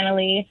 And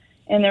finally,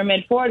 in their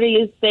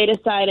mid-40s, they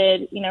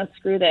decided,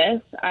 screw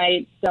this.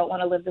 I don't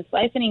want to live this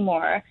life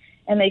anymore.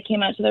 And they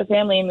came out to their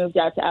family and moved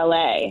out to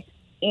LA.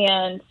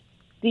 And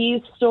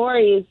these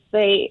stories,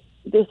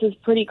 this is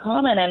pretty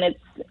common, and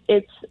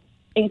it's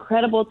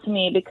incredible to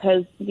me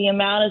because the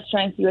amount of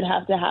strength you would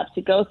have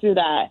to go through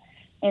that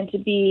and to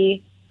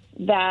be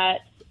that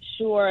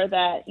sure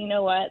that,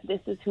 this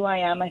is who I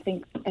am. I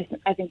think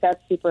that's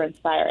super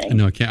inspiring.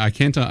 No,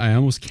 I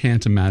almost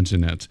can't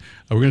imagine it.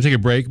 We're going to take a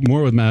break.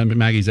 More with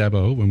Maggie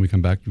Szabo when we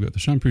come back. We've got the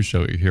Sean Prue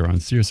Show here on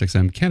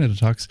SiriusXM Canada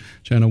Talks,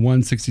 channel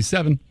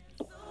 167.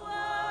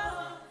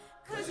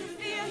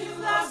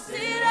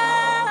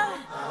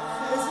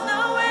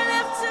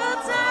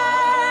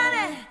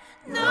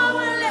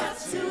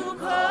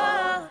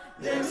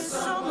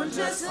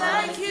 Just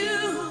like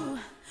you,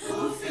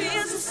 who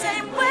feels the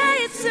same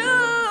way too.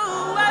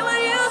 Why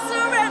will you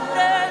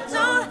surrender?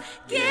 Don't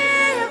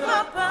give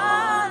up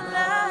on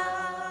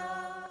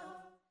love.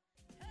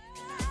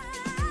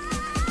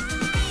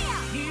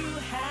 You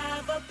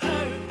have a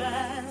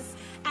purpose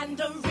and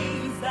a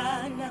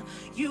reason.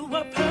 You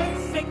were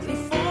perfectly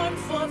formed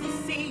for the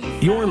season.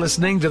 You're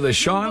listening to The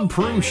Sean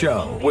Prue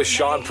Show with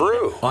Sean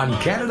Prue on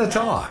Canada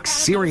Talks,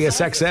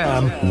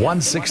 SiriusXM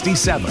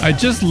 167. I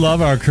just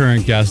love our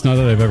current guest. Not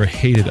that I've ever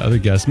hated other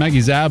guests. Maggie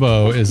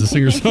Szabo is a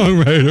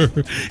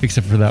singer-songwriter,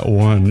 except for that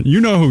one.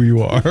 You know who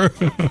you are.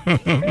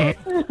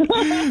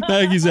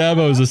 Maggie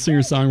Szabo is a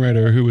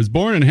singer-songwriter who was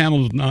born in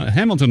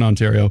Hamilton,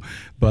 Ontario,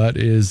 but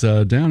is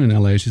down in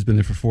LA. She's been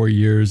there for 4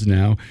 years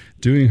now,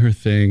 doing her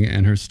thing,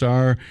 and her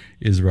star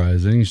is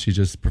rising. She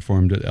just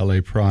performed at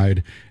LA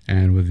Pride,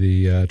 and with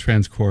the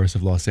Trans Chorus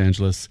of Los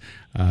Angeles,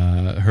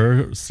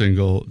 her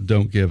single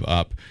 "Don't Give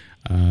Up."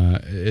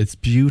 It's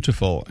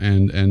beautiful,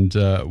 and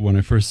when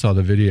I first saw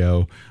the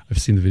video, I've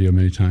seen the video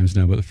many times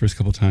now, but the first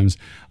couple of times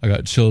I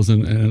got chills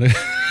and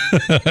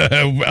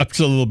I wept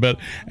a little bit,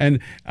 and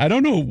I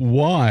don't know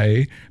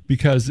why,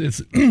 because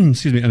it's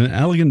excuse me, an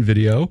elegant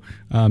video.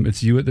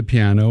 It's you at the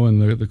piano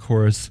and the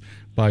chorus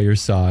by your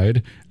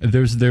side.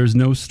 There's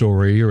no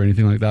story or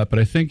anything like that, but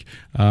I think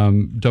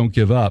 "Don't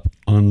Give Up"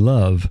 on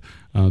Love,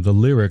 the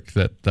lyric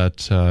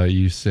that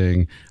you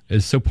sing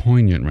is so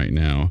poignant right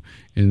now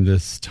in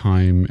this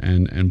time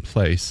and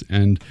place.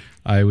 And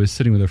I was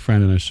sitting with a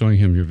friend and I was showing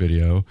him your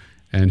video,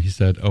 and he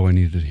said, "Oh, I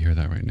needed to hear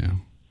that right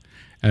now."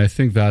 And I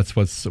think that's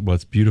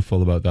what's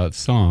beautiful about that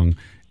song,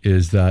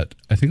 is that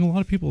I think a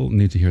lot of people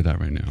need to hear that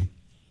right now.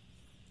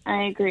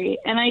 I agree.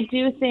 And I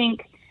do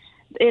think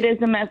it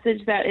is a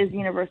message that is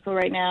universal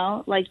right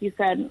now. Like you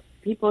said,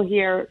 people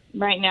here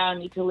right now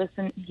need to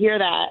hear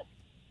that.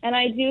 And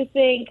I do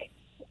think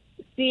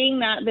seeing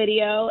that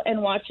video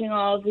and watching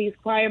all of these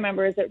choir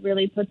members, it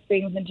really puts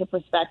things into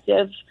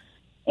perspective.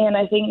 And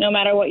I think no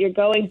matter what you're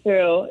going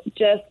through,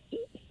 just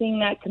seeing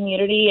that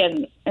community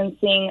and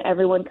seeing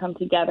everyone come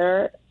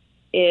together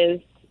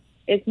it's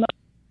most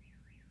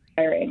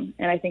inspiring.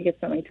 And I think it's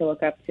something to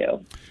look up to.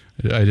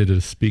 I did a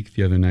speak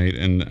the other night,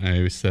 and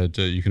I said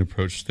you can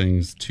approach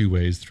things two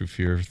ways: through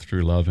fear,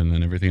 through love, and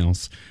then everything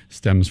else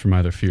stems from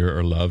either fear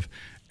or love.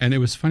 And it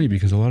was funny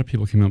because a lot of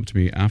people came up to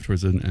me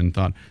afterwards and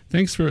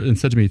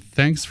said to me,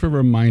 "Thanks for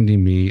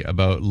reminding me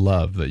about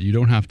love, that you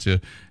don't have to."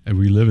 And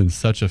we live in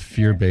such a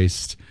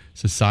fear-based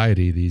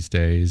society these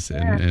days,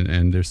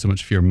 and there's so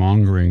much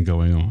fear-mongering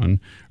going on,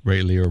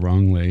 rightly or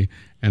wrongly.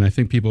 And I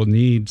think people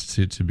need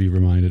to be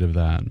reminded of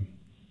that.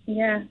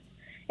 Yeah.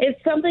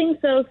 It's something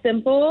so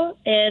simple,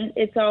 and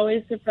it's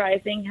always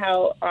surprising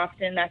how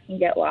often that can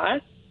get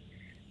lost,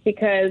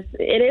 because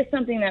it is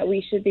something that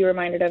we should be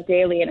reminded of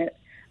daily. And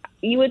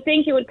you would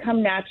think it would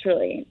come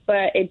naturally,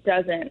 but it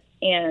doesn't.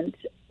 And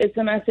it's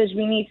a message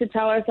we need to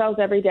tell ourselves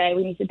every day.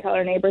 We need to tell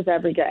our neighbors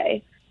every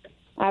day.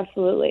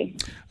 Absolutely.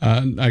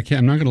 I'm not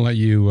going to let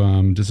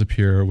you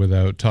disappear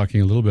without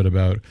talking a little bit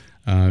about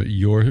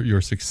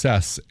your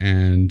success.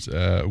 And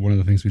one of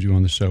the things we do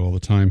on the show all the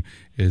time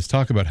is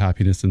talk about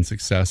happiness and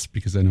success,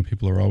 because I know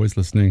people are always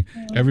listening.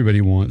 Mm-hmm.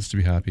 Everybody wants to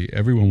be happy.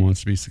 Everyone wants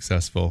to be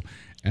successful.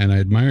 And I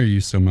admire you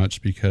so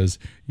much because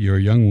you're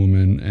a young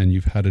woman and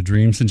you've had a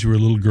dream since you were a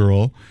little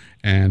girl,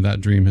 and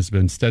that dream has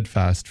been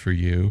steadfast for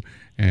you,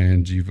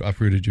 and you've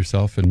uprooted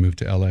yourself and moved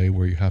to LA,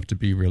 where you have to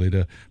be really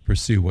to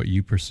pursue what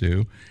you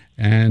pursue.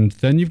 And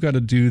then you've got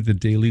to do the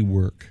daily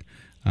work,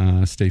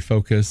 stay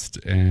focused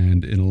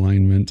and in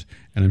alignment.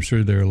 And I'm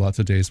sure there are lots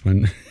of days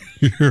when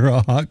you're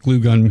a hot glue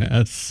gun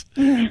mess.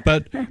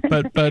 But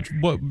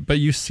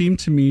you seem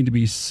to me to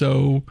be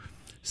so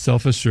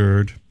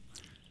self-assured,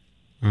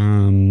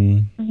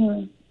 Knowing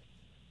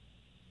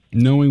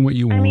what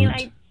you want. I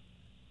mean,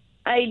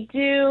 I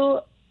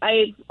do.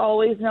 I've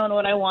always known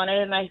what I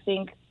wanted, and I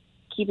think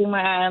keeping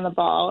my eye on the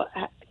ball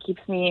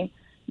keeps me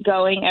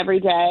going every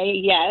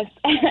day. Yes,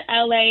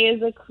 LA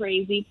is a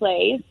crazy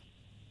place.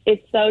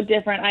 It's so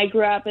different. I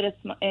grew up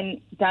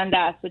in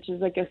Dundas, which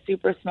is like a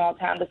super small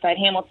town beside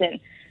Hamilton.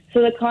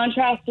 So the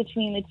contrast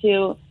between the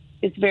two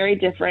is very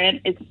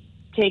different. It's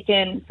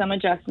taken some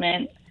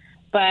adjustment,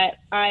 but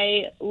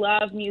I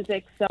love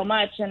music so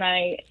much, and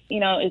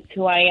it's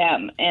who I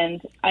am. And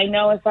I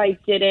know if I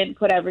didn't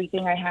put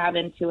everything I have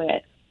into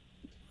it,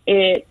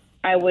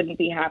 I wouldn't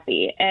be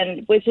happy.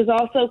 And which is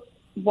also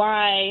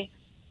why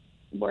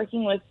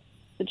working with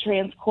the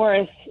trans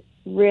chorus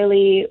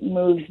really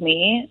moves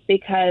me,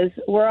 because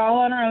we're all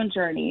on our own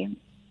journey.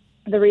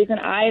 The reason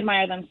I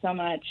admire them so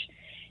much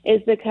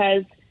is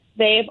because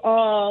they've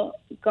all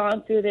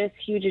gone through this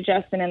huge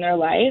adjustment in their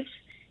life.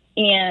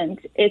 And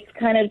it's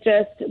kind of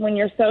just when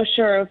you're so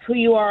sure of who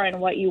you are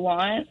and what you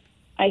want,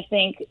 I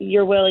think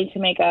you're willing to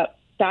make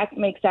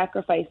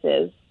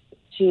sacrifices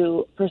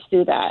to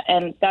pursue that.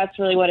 And that's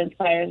really what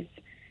inspires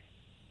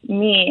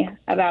me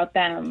about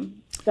them.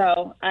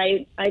 So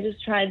I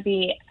just try to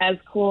be as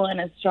cool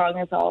and as strong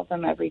as all of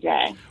them every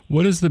day.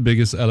 What is the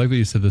biggest, I like that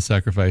you said the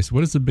sacrifice.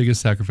 What is the biggest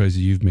sacrifice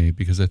you've made?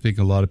 Because I think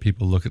a lot of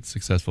people look at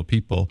successful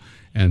people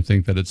and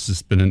think that it's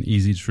just been an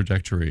easy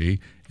trajectory.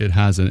 It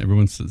hasn't.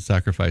 Everyone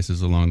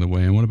sacrifices along the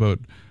way. And what about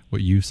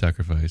what you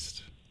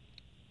sacrificed?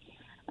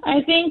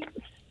 I think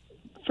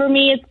for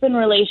me, it's been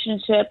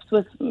relationships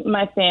with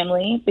my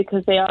family,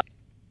 because they are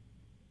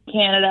in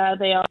Canada.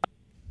 They all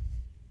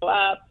grow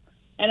up.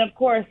 And of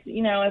course,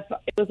 if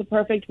it was a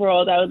perfect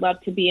world, I would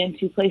love to be in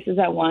two places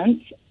at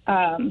once.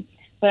 But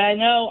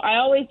I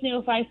always knew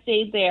if I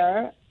stayed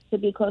there to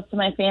be close to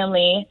my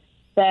family,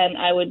 then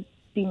I would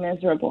be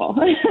miserable.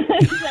 So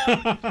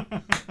I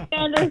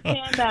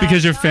understand that.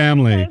 Because you're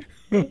family.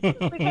 Not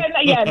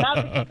because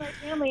my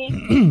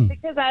family,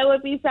 because I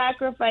would be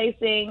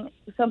sacrificing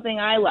something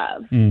I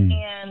love.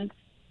 And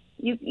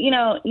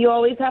you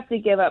always have to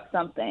give up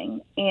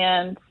something.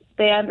 And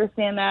they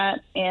understand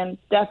that, and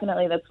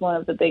definitely that's one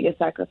of the biggest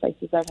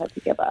sacrifices I've had to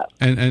give up.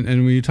 And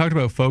when you talked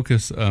about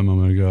focus a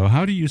moment ago,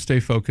 how do you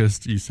stay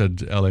focused? You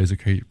said LA is a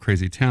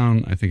crazy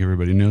town. I think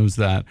everybody knows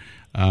that.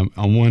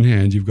 On one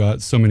hand, you've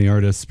got so many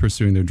artists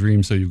pursuing their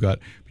dreams, so you've got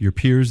your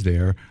peers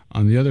there.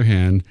 On the other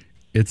hand,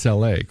 it's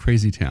LA,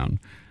 crazy town.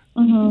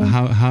 Mm-hmm.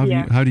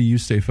 How do you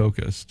stay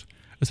focused?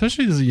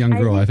 Especially as a young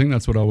girl, I think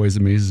that's what always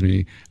amazes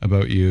me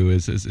about you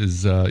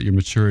is your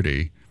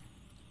maturity.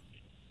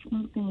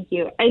 Thank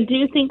you. I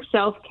do think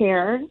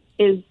self-care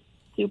is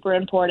super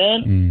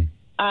important.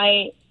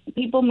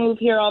 People move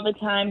here all the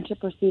time to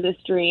pursue this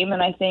dream,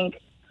 and I think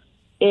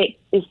it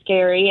is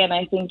scary, and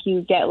I think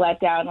you get let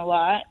down a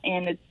lot,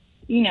 and it's,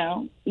 you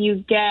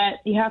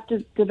have to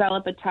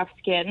develop a tough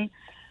skin.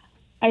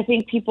 I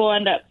think people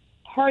end up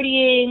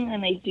partying,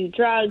 and they do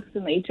drugs,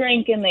 and they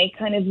drink, and they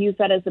kind of use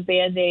that as a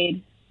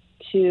Band-Aid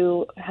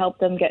to help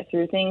them get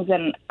through things,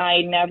 and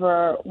I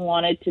never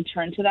wanted to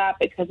turn to that,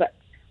 because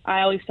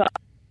I always thought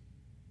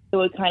it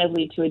would kind of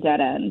lead to a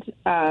dead end.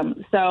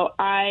 So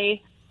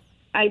I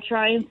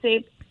try and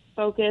stay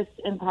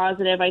focused and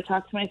positive. I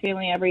talk to my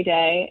family every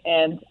day,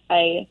 and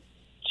I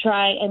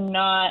try and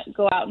not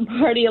go out and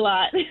party a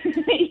lot,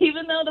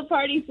 even though the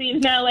party scene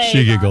in LA.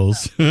 She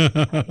giggles.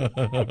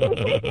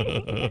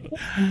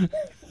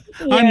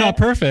 I'm not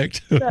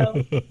perfect.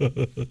 So.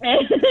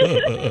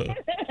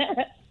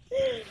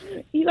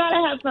 You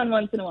gotta have fun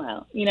once in a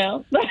while,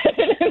 but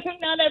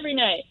not every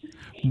night.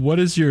 What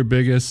is your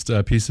biggest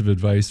piece of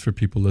advice for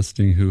people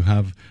listening who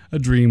have a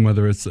dream,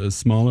 whether it's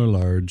small or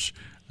large,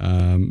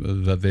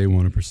 that they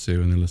want to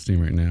pursue and they're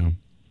listening right now?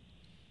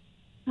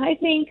 I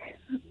think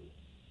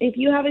if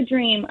you have a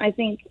dream, I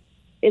think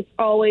it's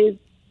always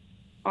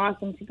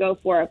awesome to go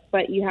for it,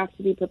 but you have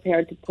to be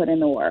prepared to put in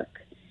the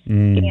work.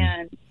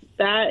 And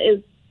that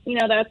is,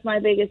 that's my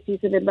biggest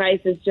piece of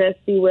advice, is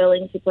just be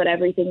willing to put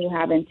everything you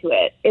have into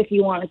it if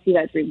you want to see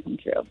that dream come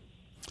true.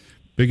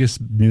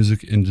 Biggest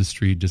music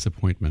industry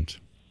disappointment?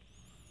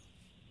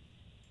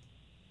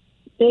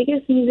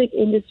 Biggest music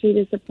industry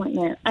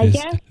disappointment? I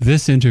guess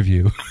this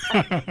interview.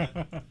 No.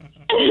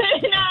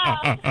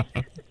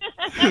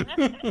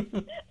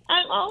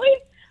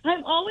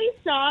 I'm always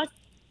shocked.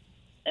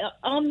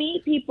 I'll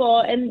meet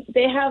people and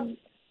they have,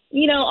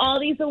 all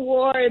these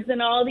awards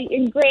and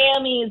and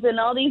Grammys and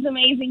all these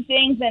amazing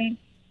things,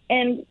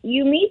 and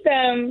you meet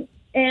them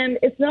and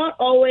it's not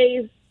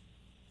always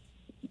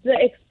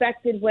the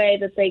expected way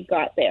that they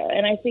got there.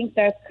 And I think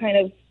that's kind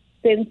of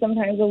been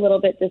sometimes a little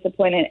bit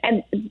disappointing.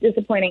 And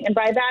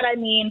by that I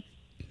mean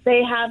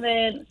they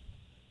haven't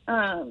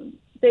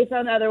they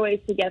found other ways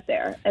to get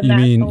there. And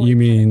you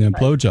mean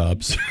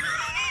blowjobs?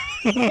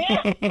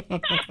 Yeah.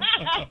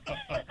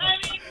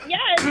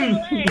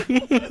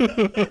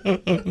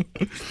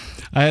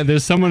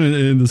 There's someone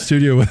in the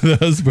studio with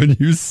us when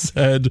you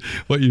said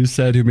what you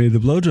said who made the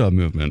blowjob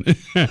movement.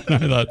 And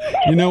I thought,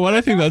 you know what?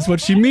 I think that's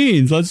what she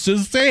means. Let's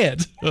just say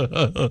it.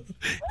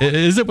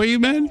 Is it what you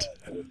meant?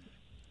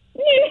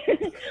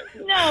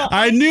 No.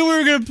 I knew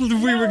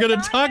we were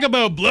gonna talk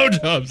about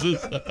blowjobs.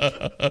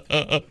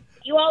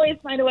 You always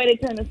find a way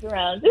to turn this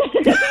around.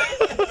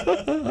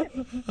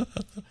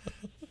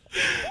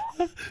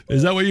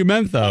 Is that what you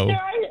meant, though?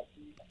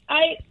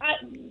 I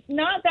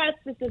not that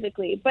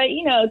specifically, but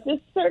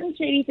just certain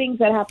shady things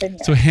that happen.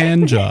 Here. So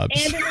hand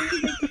jobs.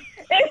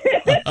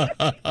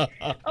 A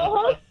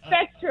whole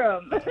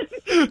spectrum.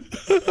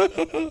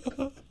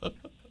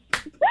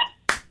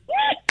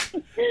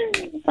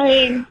 I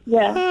mean,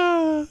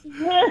 yeah.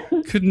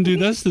 Couldn't do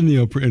this in the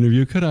Oprah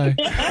interview, could I?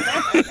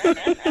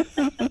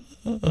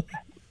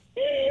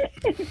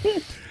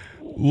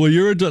 Well,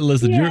 you're a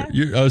listen. Yeah.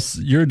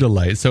 You're a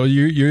delight. So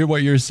you're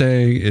what you're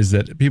saying is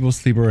that people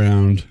sleep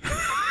around.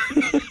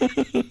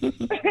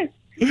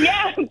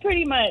 Yeah,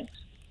 pretty much.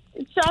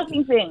 It's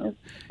shocking things,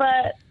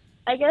 but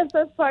I guess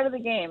that's part of the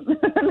game.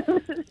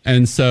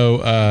 And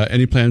so,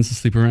 any plans to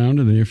sleep around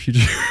in the near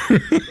future?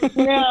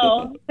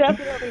 No,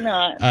 definitely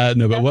not.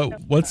 No, but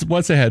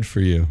what's ahead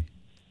for you?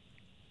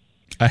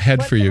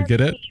 Ahead for you,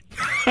 get it?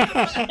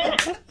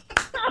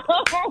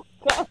 Oh,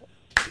 God.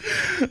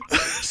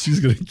 She's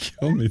gonna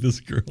kill me, this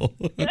girl.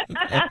 Yes,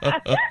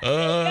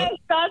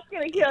 that's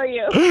gonna kill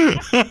you.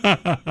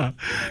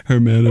 Her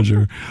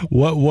manager.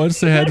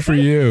 What's ahead for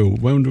you?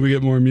 When do we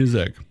get more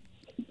music?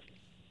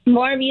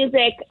 More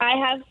music. I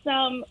have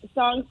some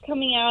songs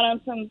coming out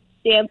on some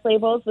dance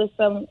labels with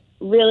some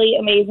really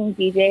amazing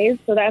DJs,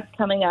 so that's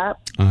coming up.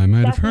 I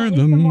might have heard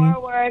them. Some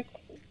more work.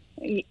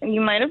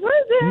 You might have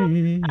heard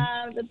them.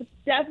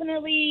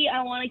 Definitely,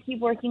 I want to keep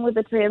working with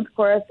the Trans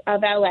Chorus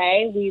of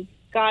LA. We've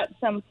got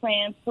some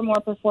plans for more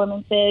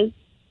performances,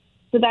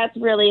 so that's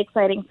really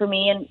exciting for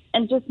me.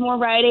 And just more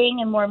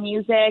writing and more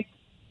music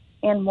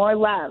and more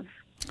love.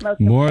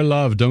 More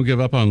love. Don't give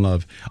up on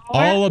love.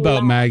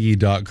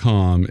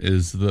 Allaboutmaggie.com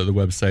is the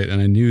website,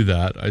 and I knew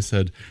that. I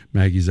said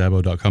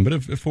maggieszabo.com, but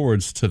it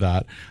forwards to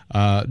that.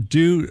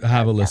 Do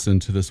have a listen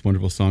to this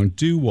wonderful song.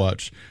 Do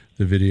watch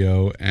the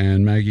video.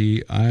 And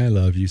Maggie, I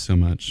love you so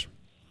much.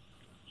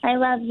 I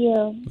love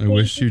you. I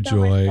wish you so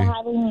joy much for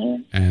having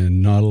me.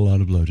 and not a lot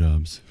of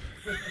blowjobs.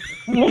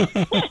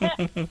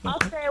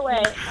 I'll stay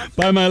away.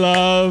 Bye, my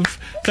love.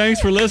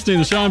 Thanks for listening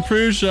to the Sean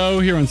Prue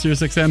Show here on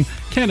Sirius XM,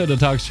 Canada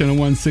Talks Channel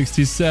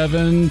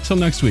 167. Till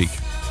next week.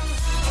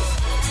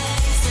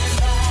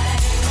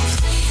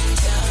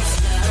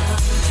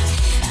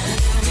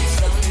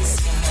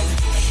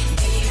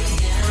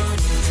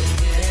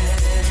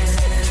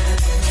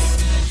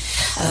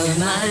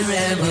 My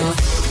rebel.